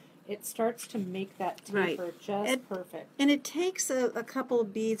earlier, it starts to make that taper just perfect. And it takes a couple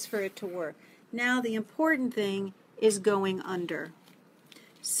of beads for it to work. Now the important thing is going under.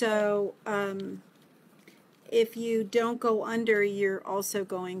 So if you don't go under, you're also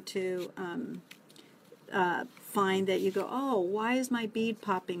going to find that you go, oh, why is my bead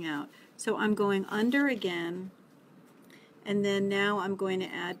popping out? So I'm going under again, and then now I'm going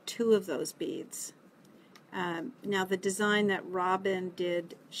to add 2 of those beads. Now the design that Robin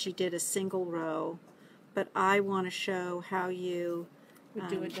did, she did a single row, but I want to show how you would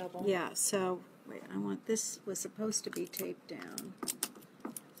do a double. Yeah, so wait, this was supposed to be taped down.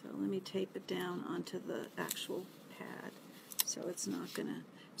 So let me tape it down onto the actual pad so it's not gonna.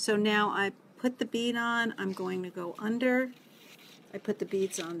 So now I put the bead on, I'm going to go under. I put the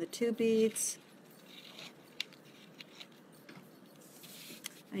beads on, the 2 beads.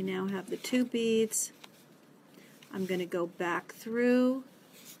 I now have the 2 beads. I'm going to go back through.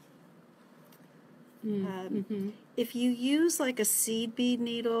 If you use like a seed bead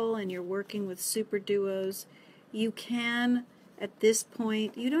needle and you're working with super duos, you can, at this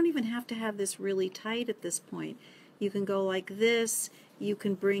point, you don't even have to have this really tight at this point. You can go like this. You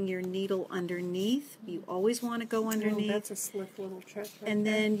can bring your needle underneath. You always want to go underneath. Oh, that's a slick little trick right and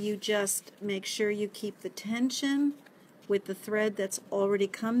there. then you just make sure you keep the tension with the thread that's already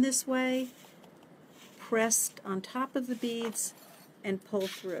come this way, pressed on top of the beads, and pull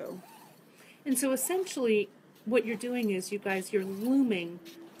through. And so essentially what you're doing is, you guys, you're looming,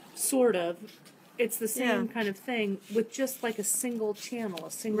 sort of. It's the same kind of thing with just like a single channel,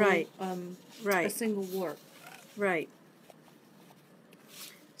 a single, a single warp. Right.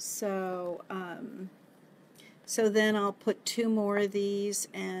 So, so then I'll put 2 more of these,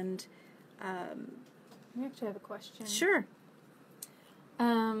 and We actually have a question. sure.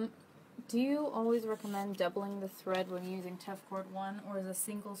 Do you always recommend doubling the thread when using Tough Cord 1, or is a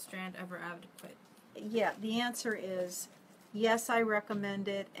single strand ever adequate? Yeah, the answer is yes, I recommend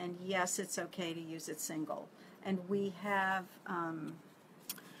it, and yes, it's okay to use it single. And we have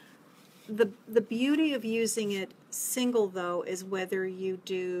the beauty of using it single, though, is whether you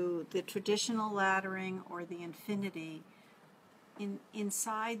do the traditional laddering or the infinity.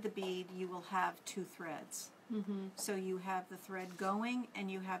 Inside the bead, you will have 2 threads. So you have the thread going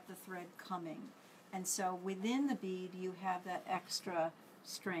and you have the thread coming. And so within the bead, you have that extra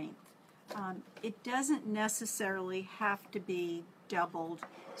strength. It doesn't necessarily have to be doubled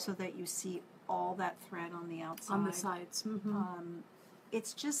so that you see all that thread on the outside. On the sides.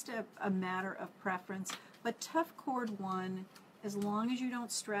 It's just a matter of preference. But Tough Cord 1, as long as you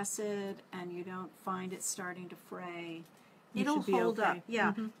don't stress it and you don't find it starting to fray, it'll hold up.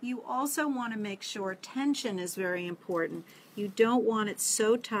 Yeah. You also want to make sure tension is very important. You don't want it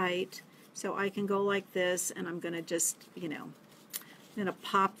so tight. So I can go like this, and I'm going to just, you know, I'm going to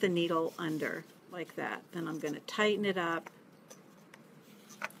pop the needle under like that. Then I'm going to tighten it up,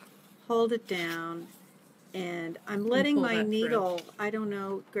 hold it down, and I'm letting my needle, I don't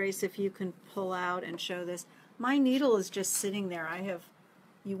know, Grace, if you can pull out and show this. My needle is just sitting there.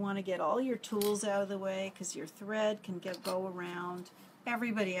 You want to get all your tools out of the way because your thread can go around.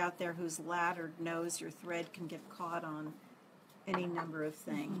 Everybody out there who's laddered knows your thread can get caught on any number of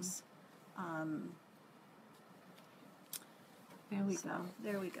things. There we go.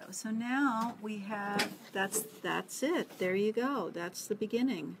 There we go. So now we have, that's it. There you go. That's the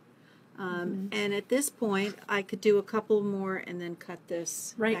beginning. And at this point, I could do a couple more and then cut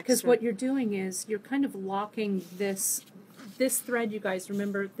this. Right, because what you're doing is you're kind of locking this thread. You guys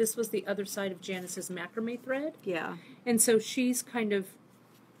remember, this was the other side of Janice's macrame thread. Yeah. And so she's kind of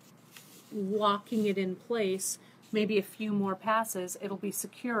locking it in place. Maybe a few more passes, it'll be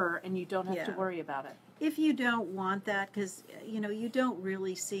secure, and you don't have to worry about it. If you don't want that, because you don't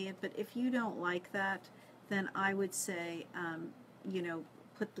really see it, but if you don't like that, then I would say,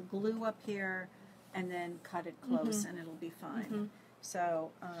 put the glue up here and then cut it close, and it'll be fine. So,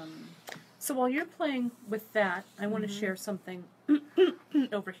 so while you're playing with that, I want to share something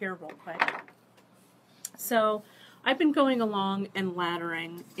over here real quick. So I've been going along and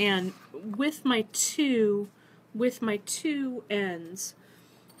laddering, and with my two ends,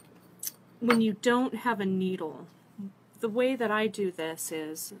 when you don't have a needle, the way that I do this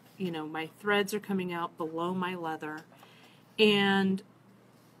is, my threads are coming out below my leather, and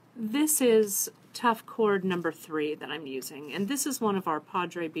this is tough cord number 3 that I'm using, and this is one of our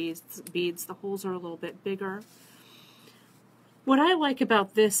Padre beads. The holes are a little bit bigger. What I like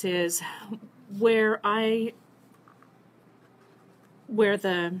about this is where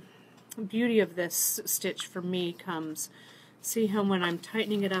the beauty of this stitch for me comes. See how when I'm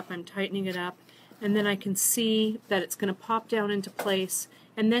tightening it up, and then I can see that it's going to pop down into place,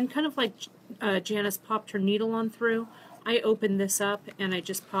 and then kind of like Janice popped her needle on through, I open this up and I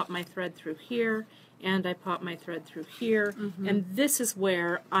just pop my thread through here, and I pop my thread through here, and this is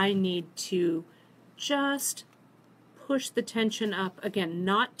where I need to just push the tension up, again,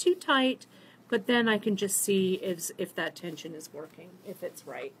 not too tight, but then I can just see if that tension is working, if it's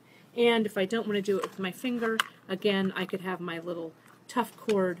right. And if I don't want to do it with my finger, again, I could have my little tough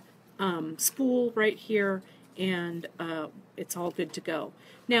cord spool right here, and it's all good to go.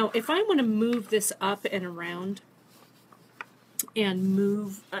 Now, if I want to move this up and around and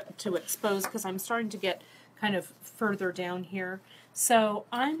move to expose, because I'm starting to get kind of further down here, so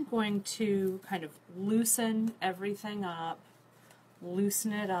I'm going to kind of loosen everything up,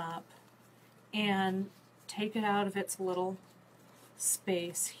 loosen it up, and take it out of its little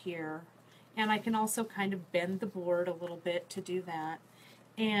space here. And I can also kind of bend the board a little bit to do that.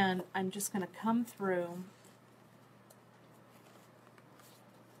 And I'm just going to come through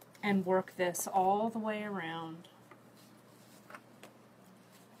and work this all the way around.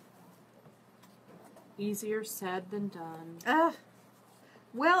 Easier said than done.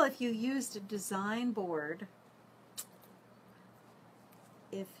 Well, if you used a design board,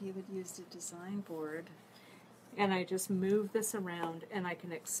 And I just move this around and I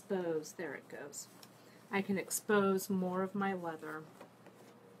can expose, there it goes. I can expose more of my leather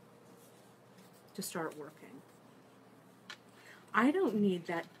to start working. I don't need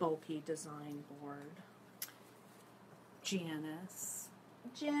that bulky design board. Janice.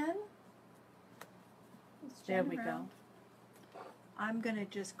 Jen? There we go. I'm going to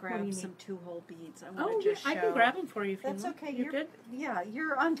just What do grab you some need? 2-hole beads. I Oh, want to just show. I can grab them for you if That's you want. okay. You're good? Yeah,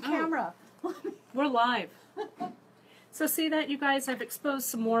 you're on camera. We're live. So see that, you guys? I've exposed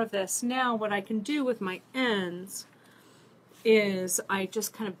some more of this. Now what I can do with my ends is I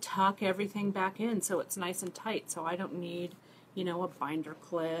just kind of tuck everything back in so it's nice and tight, so I don't need, a binder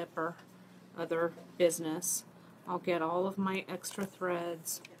clip or other business. I'll get all of my extra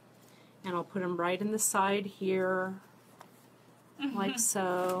threads and I'll put them right in the side here, like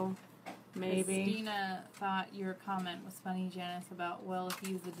so. Maybe. Christina thought your comment was funny, Janice, about, well, if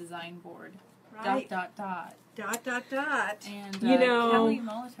you use a design board. Right. Dot, dot, dot. Dot, dot, dot. And Kelly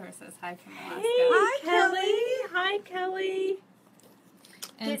Molitor says hi from Alaska. Hey, Hi, Hi, Kelly.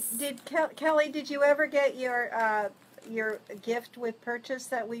 And Kelly, did you ever get your gift with purchase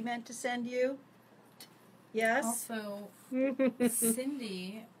that we meant to send you? Yes? also,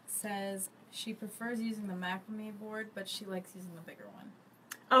 Cindy says she prefers using the macrame board, but she likes using the bigger one.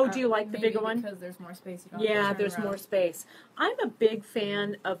 Oh, do you like the Maybe bigger one? Because there's more space. You don't have to Yeah, turn there's around. more space. I'm a big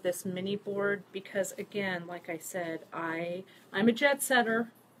fan of this mini board because, again, like I said, I'm a jet setter,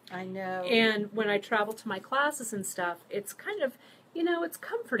 I know. and when I travel to my classes and stuff, it's kind of, it's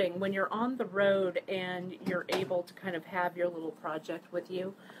comforting when you're on the road and you're able to kind of have your little project with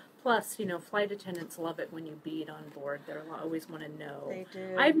you. Plus, flight attendants love it when you bead on board. They always want to know. They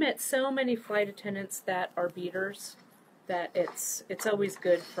do. I've met so many flight attendants that are beaders that it's always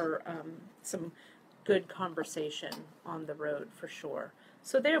good for some good conversation on the road for sure.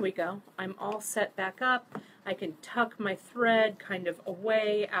 So there we go. I'm all set back up. I can tuck my thread kind of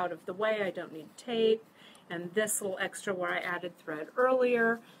away, out of the way. I don't need tape. And this little extra where I added thread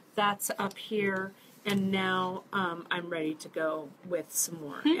earlier, that's up here. And now I'm ready to go with some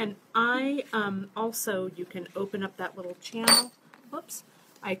more. And I also, you can open up that little channel. Whoops.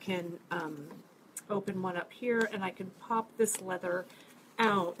 I can open one up here, and I can pop this leather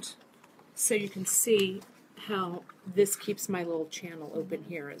out so you can see how this keeps my little channel open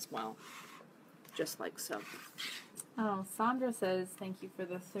here as well. Just like so. Oh, Sandra says thank you for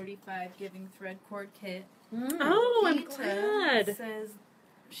the 35 giving thread cord kit. Oh, I'm Rita glad.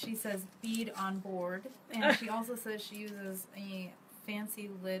 She says bead on board, and she also says she uses a fancy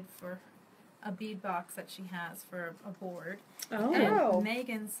lid for a bead box that she has for a board. Oh. And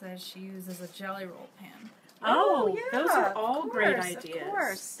Megan says she uses a jelly roll pan. Oh, yeah, those are of all great course, of ideas.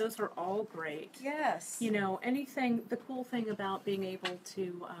 course. Those are all great. Yes. You know, anything, the cool thing about being able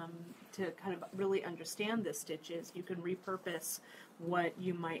to kind of really understand this stitch is you can repurpose what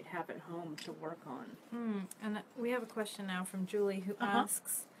you might have at home to work on. And we have a question now from Julie who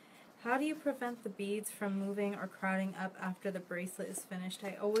asks, how do you prevent the beads from moving or crowding up after the bracelet is finished?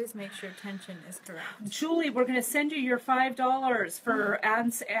 I always make sure tension is correct. Julie, we're going to send you your $5 for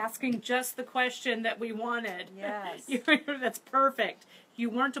asking just the question that we wanted. Yes. That's perfect.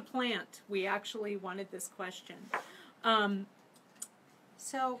 You weren't a plant. We actually wanted this question.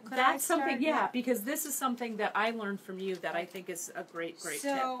 So could That's I start something, now? yeah, because this is something that I learned from you that I think is a great tip.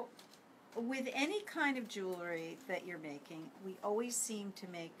 So, with any kind of jewelry that you're making, we always seem to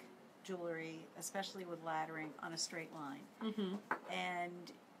make jewelry, especially with laddering, on a straight line.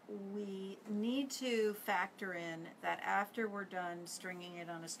 And we need to factor in that after we're done stringing it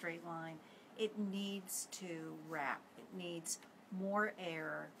on a straight line, it needs to wrap. It needs more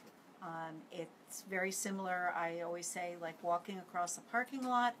air. It's very similar, I always say, like walking across a parking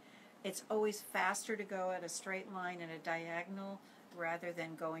lot. It's always faster to go at a straight line and a diagonal rather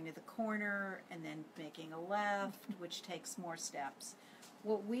than going to the corner and then making a left, which takes more steps.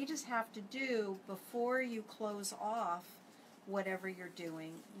 What we just have to do before you close off whatever you're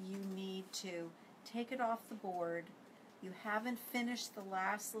doing, you need to take it off the board. You haven't finished the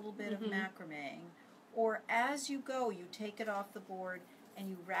last little bit of macrameing, or as you go, you take it off the board and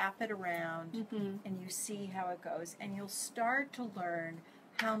you wrap it around and you see how it goes, and you'll start to learn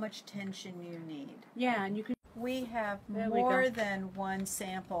how much tension you need. Yeah, and you can. We have There we more go. than one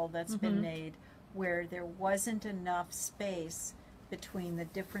sample that's been made where there wasn't enough space between the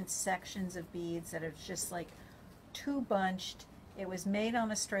different sections of beads, that it's just like too bunched. It was made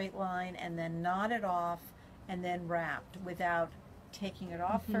on a straight line and then knotted off and then wrapped without taking it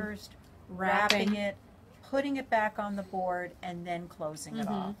off first, wrapping it, putting it back on the board, and then closing it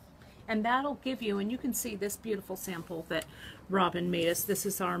off. And that'll give you, and you can see this beautiful sample that Robin made us. This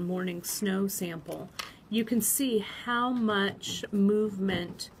is our morning snow sample. You can see how much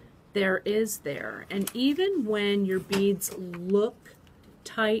movement there is there. And even when your beads look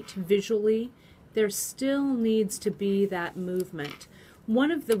tight visually, there still needs to be that movement.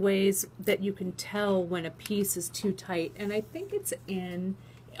 One of the ways that you can tell when a piece is too tight, and I think it's in,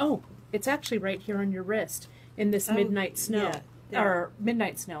 oh, it's actually right here on your wrist in this midnight snow. yeah. Or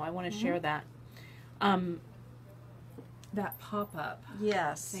midnight snow, I want to share that. That pop-up.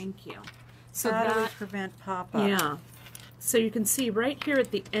 Yes. Thank you. So How do we that, prevent pop-up? yeah. So you can see right here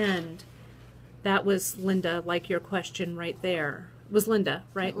at the end, that was Linda, like your question right there. Was Linda,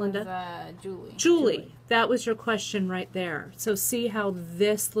 right, Linda? Julie. Julie, that was your question right there. So see how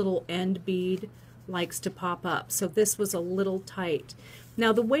this little end bead likes to pop up. So this was a little tight.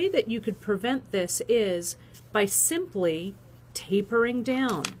 Now the way that you could prevent this is by simply tapering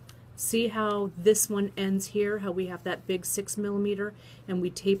down. See how this one ends here, how we have that big 6 millimeter, and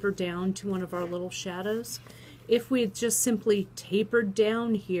we taper down to one of our little shadows? If we had just simply tapered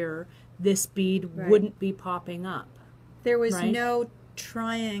down here, this bead wouldn't be popping up. There was Right? no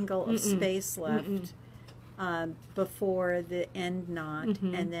triangle of space left before the end knot,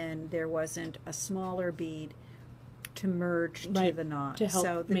 and then there wasn't a smaller bead to merge to Right, the knot. to help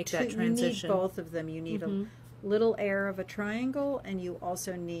so the make that transition. You need both of them. You need a little air of a triangle, and you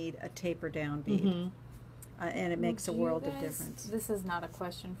also need a taper down bead. And it makes a world of difference. This is not a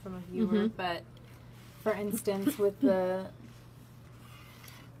question from a viewer, but for instance, with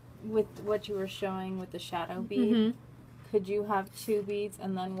what you were showing with the shadow bead, could you have 2 beads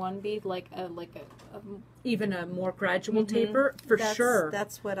and then 1 bead, like a Even a more gradual taper, for sure.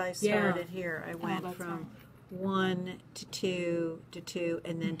 That's what I Yeah. started here. I went that's from 1 to 2 to 2,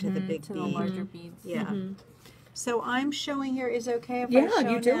 and then to the big to bead. the larger beads? Yeah. So I'm showing here, is it okay if Yeah, I show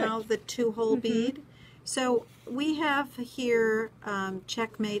you do now it. the 2-hole bead? So we have here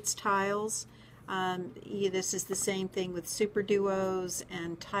Checkmate's tiles. This is the same thing with Super Duos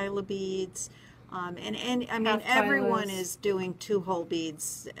and Tila beads. And I mean, Half everyone Tilas. is doing 2-hole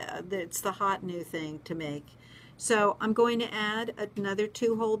beads. It's the hot new thing to make. So I'm going to add another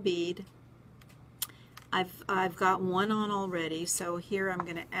 2-hole bead. I've got one on already, so here I'm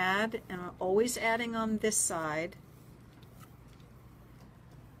going to add, and I'm always adding on this side.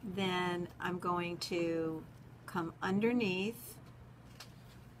 Then I'm going to come underneath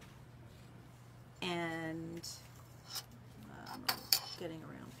and getting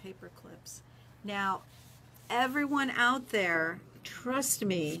around paper clips. Now, everyone out there, trust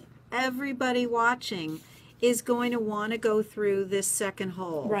me, everybody watching is going to want to go through this second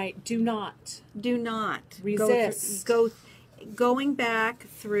hole. Right, do not. Do not Resist. going back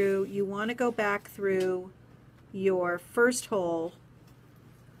through. You want to go back through your first hole.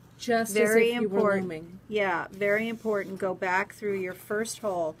 Just Very as if you were important. looming. Yeah, very important. Go back through your first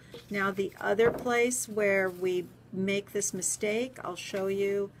hole. Now the other place where we make this mistake, I'll show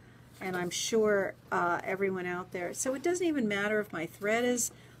you, and I'm sure everyone out there. So it doesn't even matter if my thread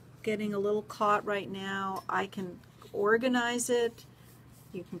is getting a little caught right now. I can organize it.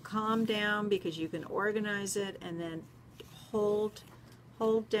 You can calm down because you can organize it and then hold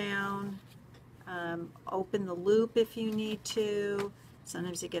down. Open the loop if you need to.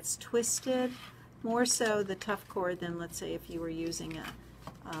 Sometimes it gets twisted, more so the tough cord than, let's say, if you were using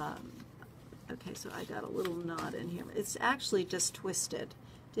a, okay, so I got a little knot in here. It's actually just twisted.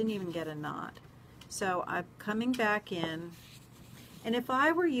 Didn't even get a knot. So I'm coming back in, and if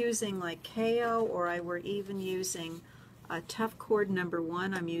I were using like KO, or I were even using a tough cord number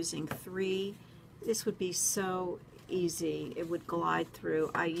 1, I'm using 3, this would be so easy. It would glide through.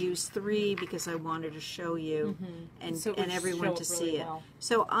 I used 3 because I wanted to show you and So it would everyone show to up see really it. well.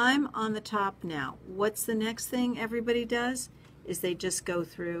 So I'm on the top now. What's the next thing everybody does? Is they just go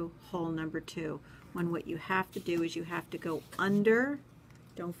through hole number 2. When what you have to do is you have to go under.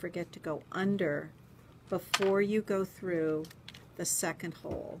 Don't forget to go under before you go through the second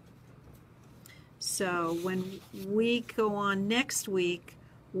hole. So when we go on next week,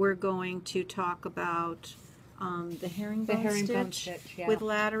 we're going to talk about the herringbone stitch, yeah. with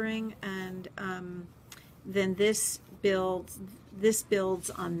laddering, and then this builds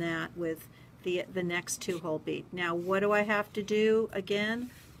on that with the next 2 hole beat. Now, what do I have to do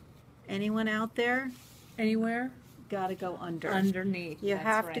again? Anyone out there? Anywhere? Got to go under. Underneath. You that's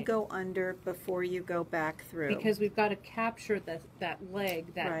have to right. go under before you go back through. Because we've got to capture that leg,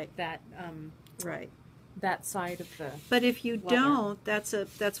 Right. Right. that side of the. But if you leather. don't,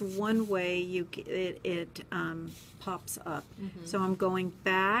 that's one way it pops up. So I'm going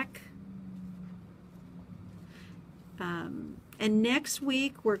back. And next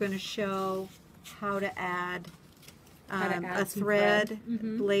week we're going to show how to add, How to add a some thread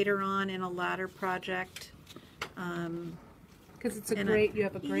thread. later on in a ladder project. Because it's a and great, you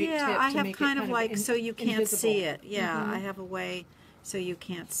have a great yeah, tip I to have make kind it of like so you can't invisible. see it. Yeah, I have a way so you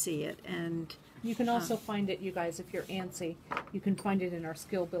can't see it, and You can also find it, you guys, if you're antsy. You can find it in our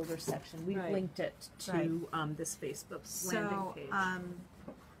Skill Builder section. We've Right. linked it to Right. this Facebook landing page.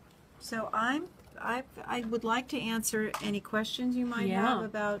 So I would like to answer any questions you might Yeah.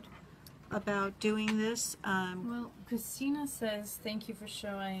 have about doing this. Well, Christina says thank you for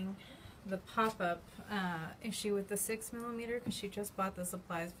showing the pop-up issue with the 6mm because she just bought the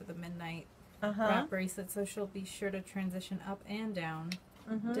supplies for the midnight wrap bracelet, so she'll be sure to transition up and down.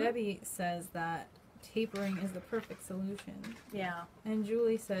 Debbie says that tapering is the perfect solution. Yeah. And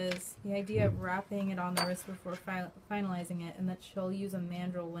Julie says the idea of wrapping it on the wrist before finalizing it, and that she'll use a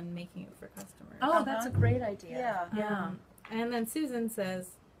mandrel when making it for customers. Oh, that's a great idea. Yeah. And then Susan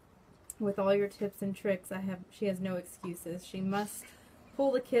says, with all your tips and tricks, she has no excuses. She must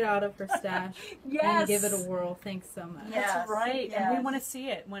pull the kit out of her stash and give it a whirl. Thanks so much. Yes, That's right. yes. And we want to see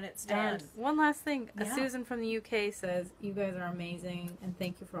it when it's done. And one last thing, Yeah. Susan from the UK says, you guys are amazing, and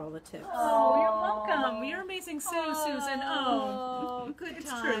thank you for all the tips. Oh, you're welcome. You're amazing, Susan. Oh, good it's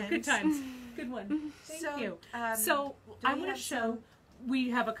times. true. Good times. Good one. Thank So, you. do So I we want to have show. some- We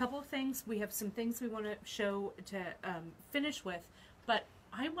have a couple of things. We have some things we want to show to finish with, but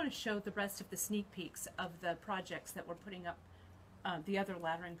I want to show the rest of the sneak peeks of the projects that we're putting up. The other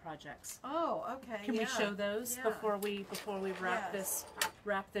laddering projects. Oh, okay. Can we show those Yeah. before we wrap Yes.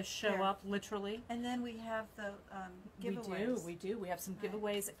 this show Here. up literally? And then we have the giveaways. We do. We have some Right.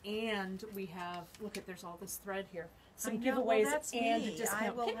 giveaways, and we have. Look at there's all this thread here. Some I know, well, giveaways that's and me. a I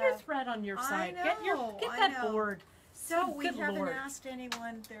discount. will Get your have- thread on your I side. know, Get I that know. board. So we Good haven't Lord. asked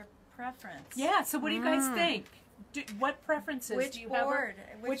anyone their preference. Yeah. So what do you guys think? What preferences Which do you board?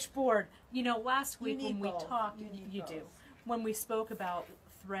 have? Which board? You know, last You week need when we both. talked, You need you both. do. When we spoke about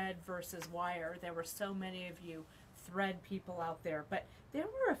thread versus wire, there were so many of you thread people out there, but there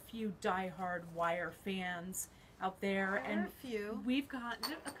were a few diehard wire fans out there, There are and a few. we've got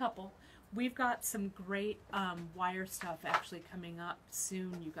a couple. We've got some great wire stuff actually coming up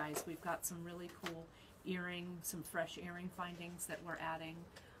soon, you guys. We've got some really cool some fresh earring findings that we're adding.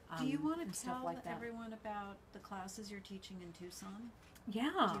 Do you want and to stuff tell like that. everyone about the classes you're teaching in Tucson? Yeah,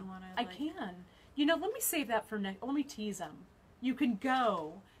 Do you wanna, I like- can. You know, let me save that for next. Let me tease them. You can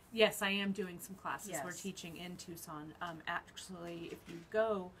go. Yes, I am doing some classes. We're Yes. teaching in Tucson. Actually, if you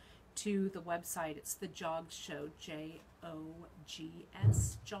go to the website, it's the Jogs Show, JOGS,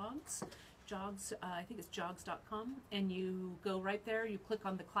 Jogs. Jogs, I think it's jogs.com. And you go right there, you click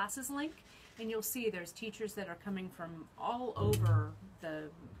on the classes link, and you'll see there's teachers that are coming from all over the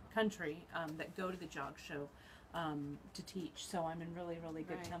country that go to the Jogs Show. to teach. So I'm in really, really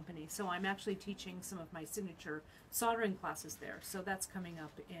good Right. company. So I'm actually teaching some of my signature soldering classes there. So that's coming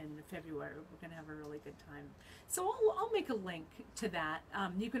up in February. We're going to have a really good time. So I'll make a link to that.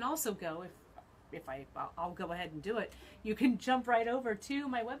 You can also go, I'll go ahead and do it. You can jump right over to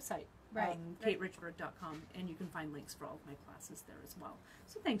my website. Right. KateRichburg.com, and you can find links for all of my classes there as well.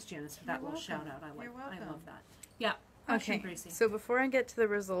 So thanks, Janice, for that You're little welcome. shout out. I You're welcome. love that. Yeah. Question, Okay, Gracie. so before I get to the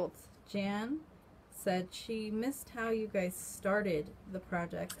results, Jan said she missed how you guys started the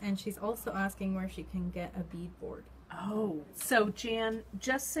project, and she's also asking where she can get a bead board. Oh, so Jan,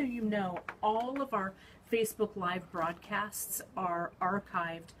 just so you know, all of our Facebook Live broadcasts are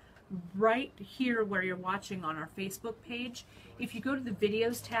archived right here where you're watching on our Facebook page. If you go to the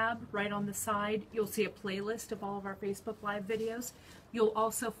videos tab right on the side, you'll see a playlist of all of our Facebook Live videos. You'll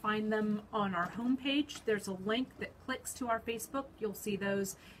also find them on our homepage. There's a link that clicks to our Facebook. You'll see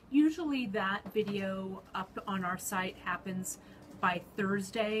those. Usually that video up on our site happens by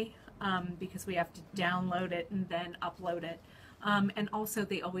Thursday because we have to download it and then upload it. And also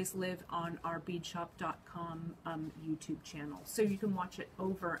they always live on our beadshop.com YouTube channel. So you can watch it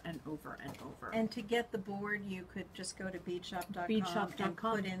over and over and over. And to get the board, you could just go to beadshop.com and Beadshop.com.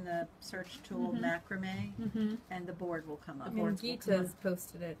 put in the search tool macrame, and the board will come up. And boards will come Gita's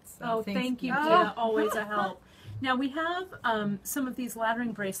posted it. So Oh, thanks, thank you, Gita. Gita. Always a help. Now we have some of these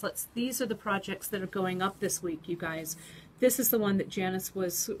laddering bracelets. These are the projects that are going up this week, you guys. This is the one that Janice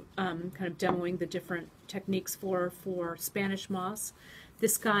was kind of demoing the different techniques for Spanish moss.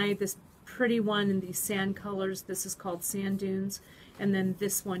 This guy, this pretty one in these sand colors, this is called Sand Dunes. And then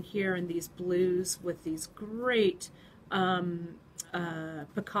this one here in these blues with these great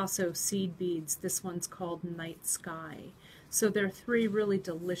Picasso seed beads. This one's called Night Sky. So there are three really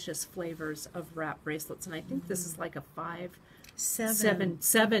delicious flavors of wrap bracelets, and I think this is like a seven,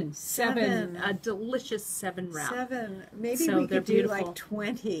 a delicious 7 wrap. 7. Maybe So we they're could do beautiful. like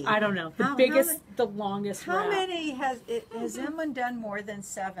 20. I don't know. The How biggest, many- the longest How wrap. many has anyone done more than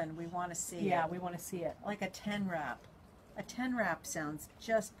 7? We want to see Yeah, it. we want to see it. Like a 10 wrap. A 10 wrap sounds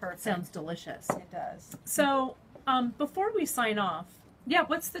just perfect. Sounds delicious. It does. So before we sign off, yeah,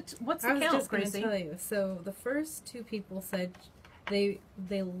 what's the I was count, just going to Gracie? tell you. So the first two people said they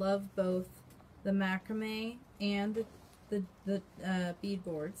love both the macrame and the bead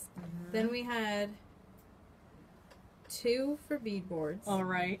boards. Then we had 2 for bead boards, All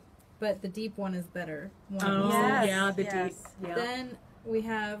right. but the deep one is better. One Oh, of them said. Yes, yeah, the yes. deep. Yeah. Then we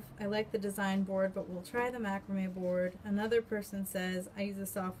have, I like the design board, but we'll try the macrame board. Another person says, I use a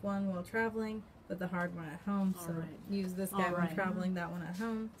soft one while traveling, but the hard one at home. All So right. use this guy All when right. traveling, that one at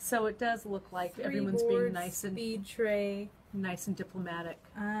home. So it does look like 3 everyone's boards, being nice and bead tray, diplomatic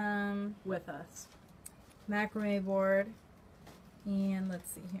with us. macrame board, and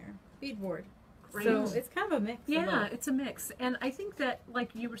let's see here, bead board. Great. So it's kind of a mix. of Yeah, both. it's a mix, and I think that, like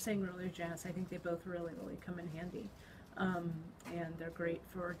you were saying earlier, Janice, I think they both really, really come in handy, and they're great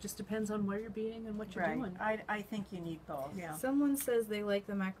for. Just depends on where you're being and what you're Right. doing. I think you need both. Yeah. Someone says they like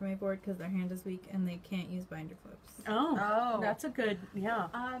the macrame board because their hand is weak and they can't use binder clips. Oh, Oh. that's a good. Yeah.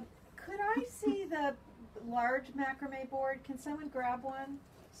 Could I see the large macrame board? Can someone grab one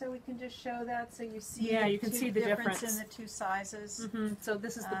so we can just show that so you see? Yeah, the you can two see the difference difference. in the 2 sizes. So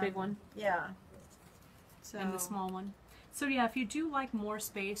this is the big one Yeah. So and the small one. So yeah, if you do like more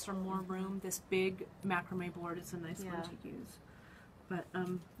space or more room, this big macrame board is a nice one Yeah. to use. But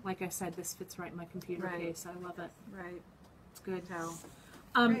like I said, this fits right in my computer Right. case. I love it. Right. It's good. So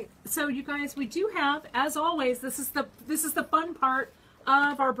So, so you guys, we do have, as always, this is the fun part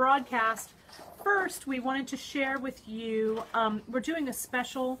of our broadcast. First, we wanted to share with you, we're doing a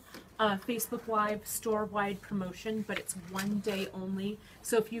special Facebook Live store-wide promotion, but it's one day only.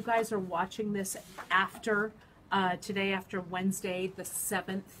 So if you guys are watching this after today, after Wednesday, the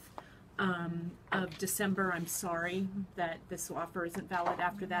 7th of December, I'm sorry that this offer isn't valid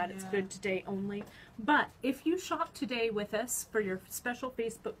after that. It's good today only. But if you shop today with us for your special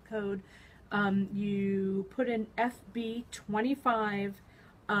Facebook code, you put in FB25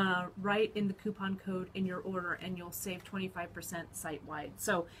 right in the coupon code in your order, and you'll save 25% site-wide.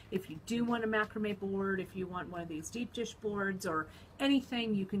 So if you do want a macrame board, if you want one of these deep dish boards or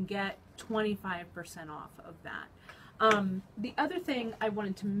anything, you can get 25% off of that. The other thing I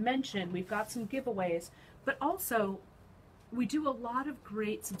wanted to mention, we've got some giveaways, but also we do a lot of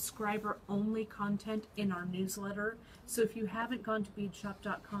great subscriber-only content in our newsletter. So if you haven't gone to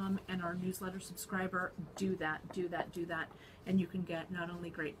beadshop.com and our newsletter subscriber, do that. and you can get not only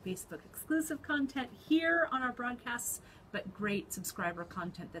great Facebook exclusive content here on our broadcasts, but great subscriber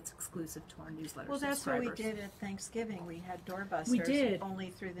content that's exclusive to our newsletter Well, that's what subscribers. we did at Thanksgiving. We had doorbusters. We did.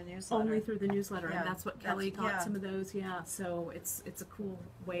 Only through the newsletter. Only through the newsletter, Yeah, and that's what Kelly that's- got yeah. some of those. Yeah, so it's a cool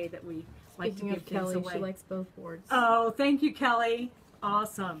way that we like Speaking to of give things Kelly, away. she likes both boards. Oh, thank you, Kelly.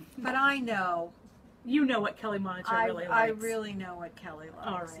 Awesome. But I know. You know what Kelly Monitor really likes. I really know what Kelly likes.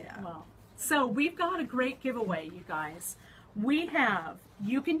 All right. Yeah. Well, so we've got a great giveaway, you guys. We have.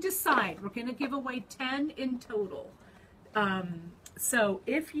 You can decide. We're going to give away 10 in total. So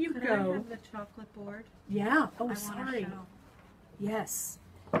if you Could I go, have the chocolate board? yeah. Oh, I wanna sorry. show. Yes.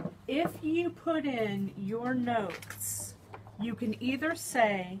 If you put in your notes, you can either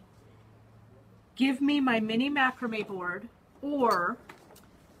say, "Give me my mini macrame board," or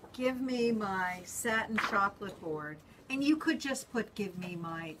Give me my satin chocolate board. And you could just put give me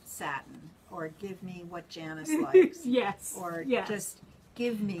my satin or give me what Janice likes. yes, Or yes. just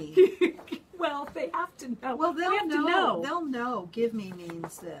give me. Well, they have to know. Well, They they'll have to know. know. They'll know give me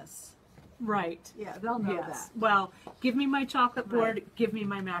means this. Right. Yeah, they'll know Yes. that. Well, give me my chocolate board. Right. Give me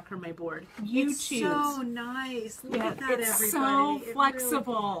my macrame board. You It's choose. so nice. Look Yeah, at that, it's everybody. so It really-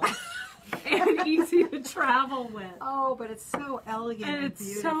 flexible and easy to travel with. Oh, but it's so elegant And and it's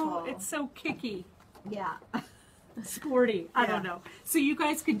beautiful. so kicky, Yeah. sporty. I don't Yeah. know. So you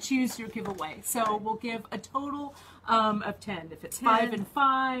guys can choose your giveaway. So we'll give a total of 10. If it's 5 10. and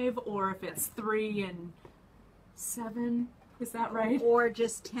 5, or if it's 3 and 7. Is that right? Or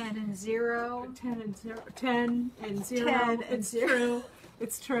just 10 and 0. 10 and 0. 10 and 0. 10 and it's 0. true.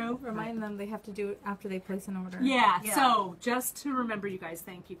 It's true. Remind them they have to do it after they place an order. Yeah, Yeah. so just to remember, you guys,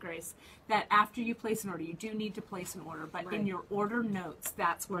 thank you, Grace, that after you place an order, you do need to place an order, but in Right. your order notes,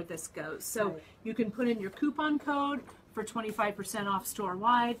 that's where this goes. So Right. you can put in your coupon code for 25% off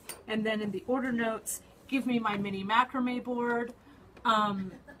store-wide, and then in the order notes, give me my mini macrame board,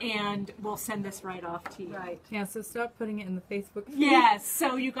 and we'll send this right off to you. Right. Yeah, so stop putting it in the Facebook feed. Yes,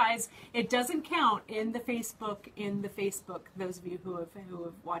 so you guys, it doesn't count in the Facebook, those of you who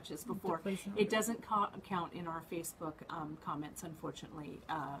have watched this before, place an it order. doesn't count in our Facebook comments, unfortunately.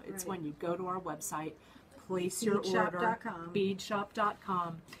 It's Right. when you go to our website, place your order, Beadshop.com.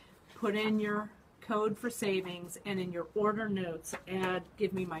 beadshop.com, put in your code for savings, and in your order notes, add,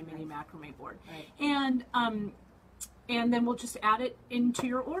 give me my mini macrame board. Right. And then we'll just add it into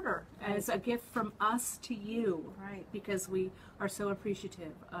your order as a gift from us to you. Right. Because we are so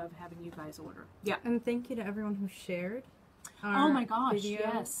appreciative of having you guys order. Yeah. And thank you to everyone who shared. Oh our my gosh, video.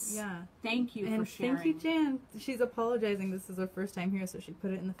 yes. Yeah. Thank you And for sharing. thank you, Jan. She's apologizing. This is her first time here, so she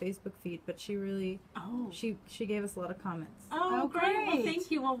put it in the Facebook feed. But she really, Oh. she gave us a lot of comments. Oh, Oh, great. Well, great.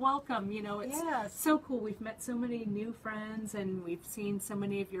 thank you. Well, welcome. You know, it's Yes. so cool. We've met so many new friends, and we've seen so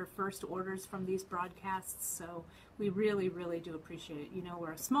many of your first orders from these broadcasts. So we really, really do appreciate it. You know,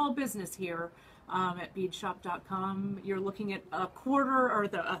 we're a small business here at beadshop.com. You're looking at a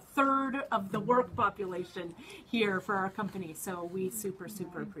third of the work population here for our company. So we super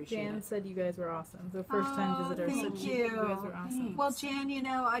appreciate Jan it. said you guys were awesome. The first time Oh, visitor said thank you you. guys were awesome. Well, Jan, you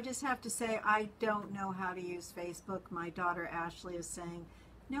know, I just have to say, I don't know how to use Facebook. My daughter Ashley is saying,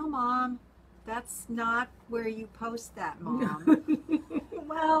 "No, Mom, that's not where you post that, Mom."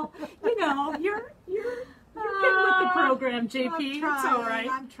 Well, you know, you're getting with the program, JP. I'm It's trying, all right.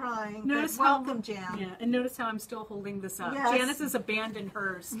 I'm trying. Notice But how- welcome, Jan. Yeah, and notice how I'm still holding this up. Yes. Janice has abandoned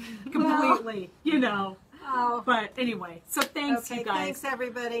hers completely, you know. Oh, But anyway, so thanks, okay. you guys, Thanks,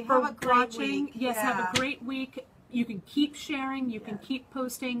 everybody. for Have a great watching. week. Yes, have Yeah. a great week. You can keep sharing. You can Yeah. keep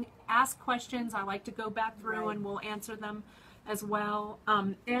posting. Ask questions. I like to go back through Right. and we'll answer them as well.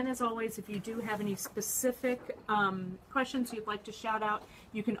 And as always, if you do have any specific questions you'd like to shout out,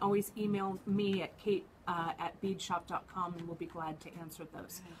 you can always email me at kate@beadshop.com, and we'll be glad to answer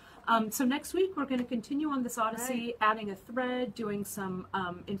those. So next week we're going to continue on this Odyssey, Right. adding a thread, doing some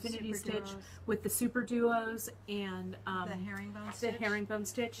Infinity Super Stitch duos. with the Super Duos and The herringbone the stitch. herringbone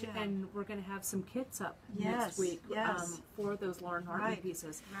stitch, Yeah. and we're going to have some kits up Yes, next week yes. for those Lauren Hartman Right,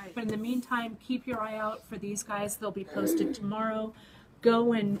 pieces. right. But in the meantime, keep your eye out for these guys. They'll be posted tomorrow.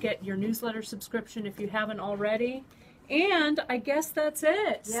 Go and get your newsletter subscription if you haven't already. And I guess that's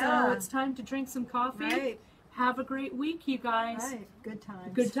it. So Yeah. it's time to drink some coffee. Right. Have a great week, you guys. Right. Good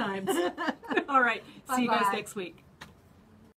times. Good times. All right. See you guys Bye-bye. next week.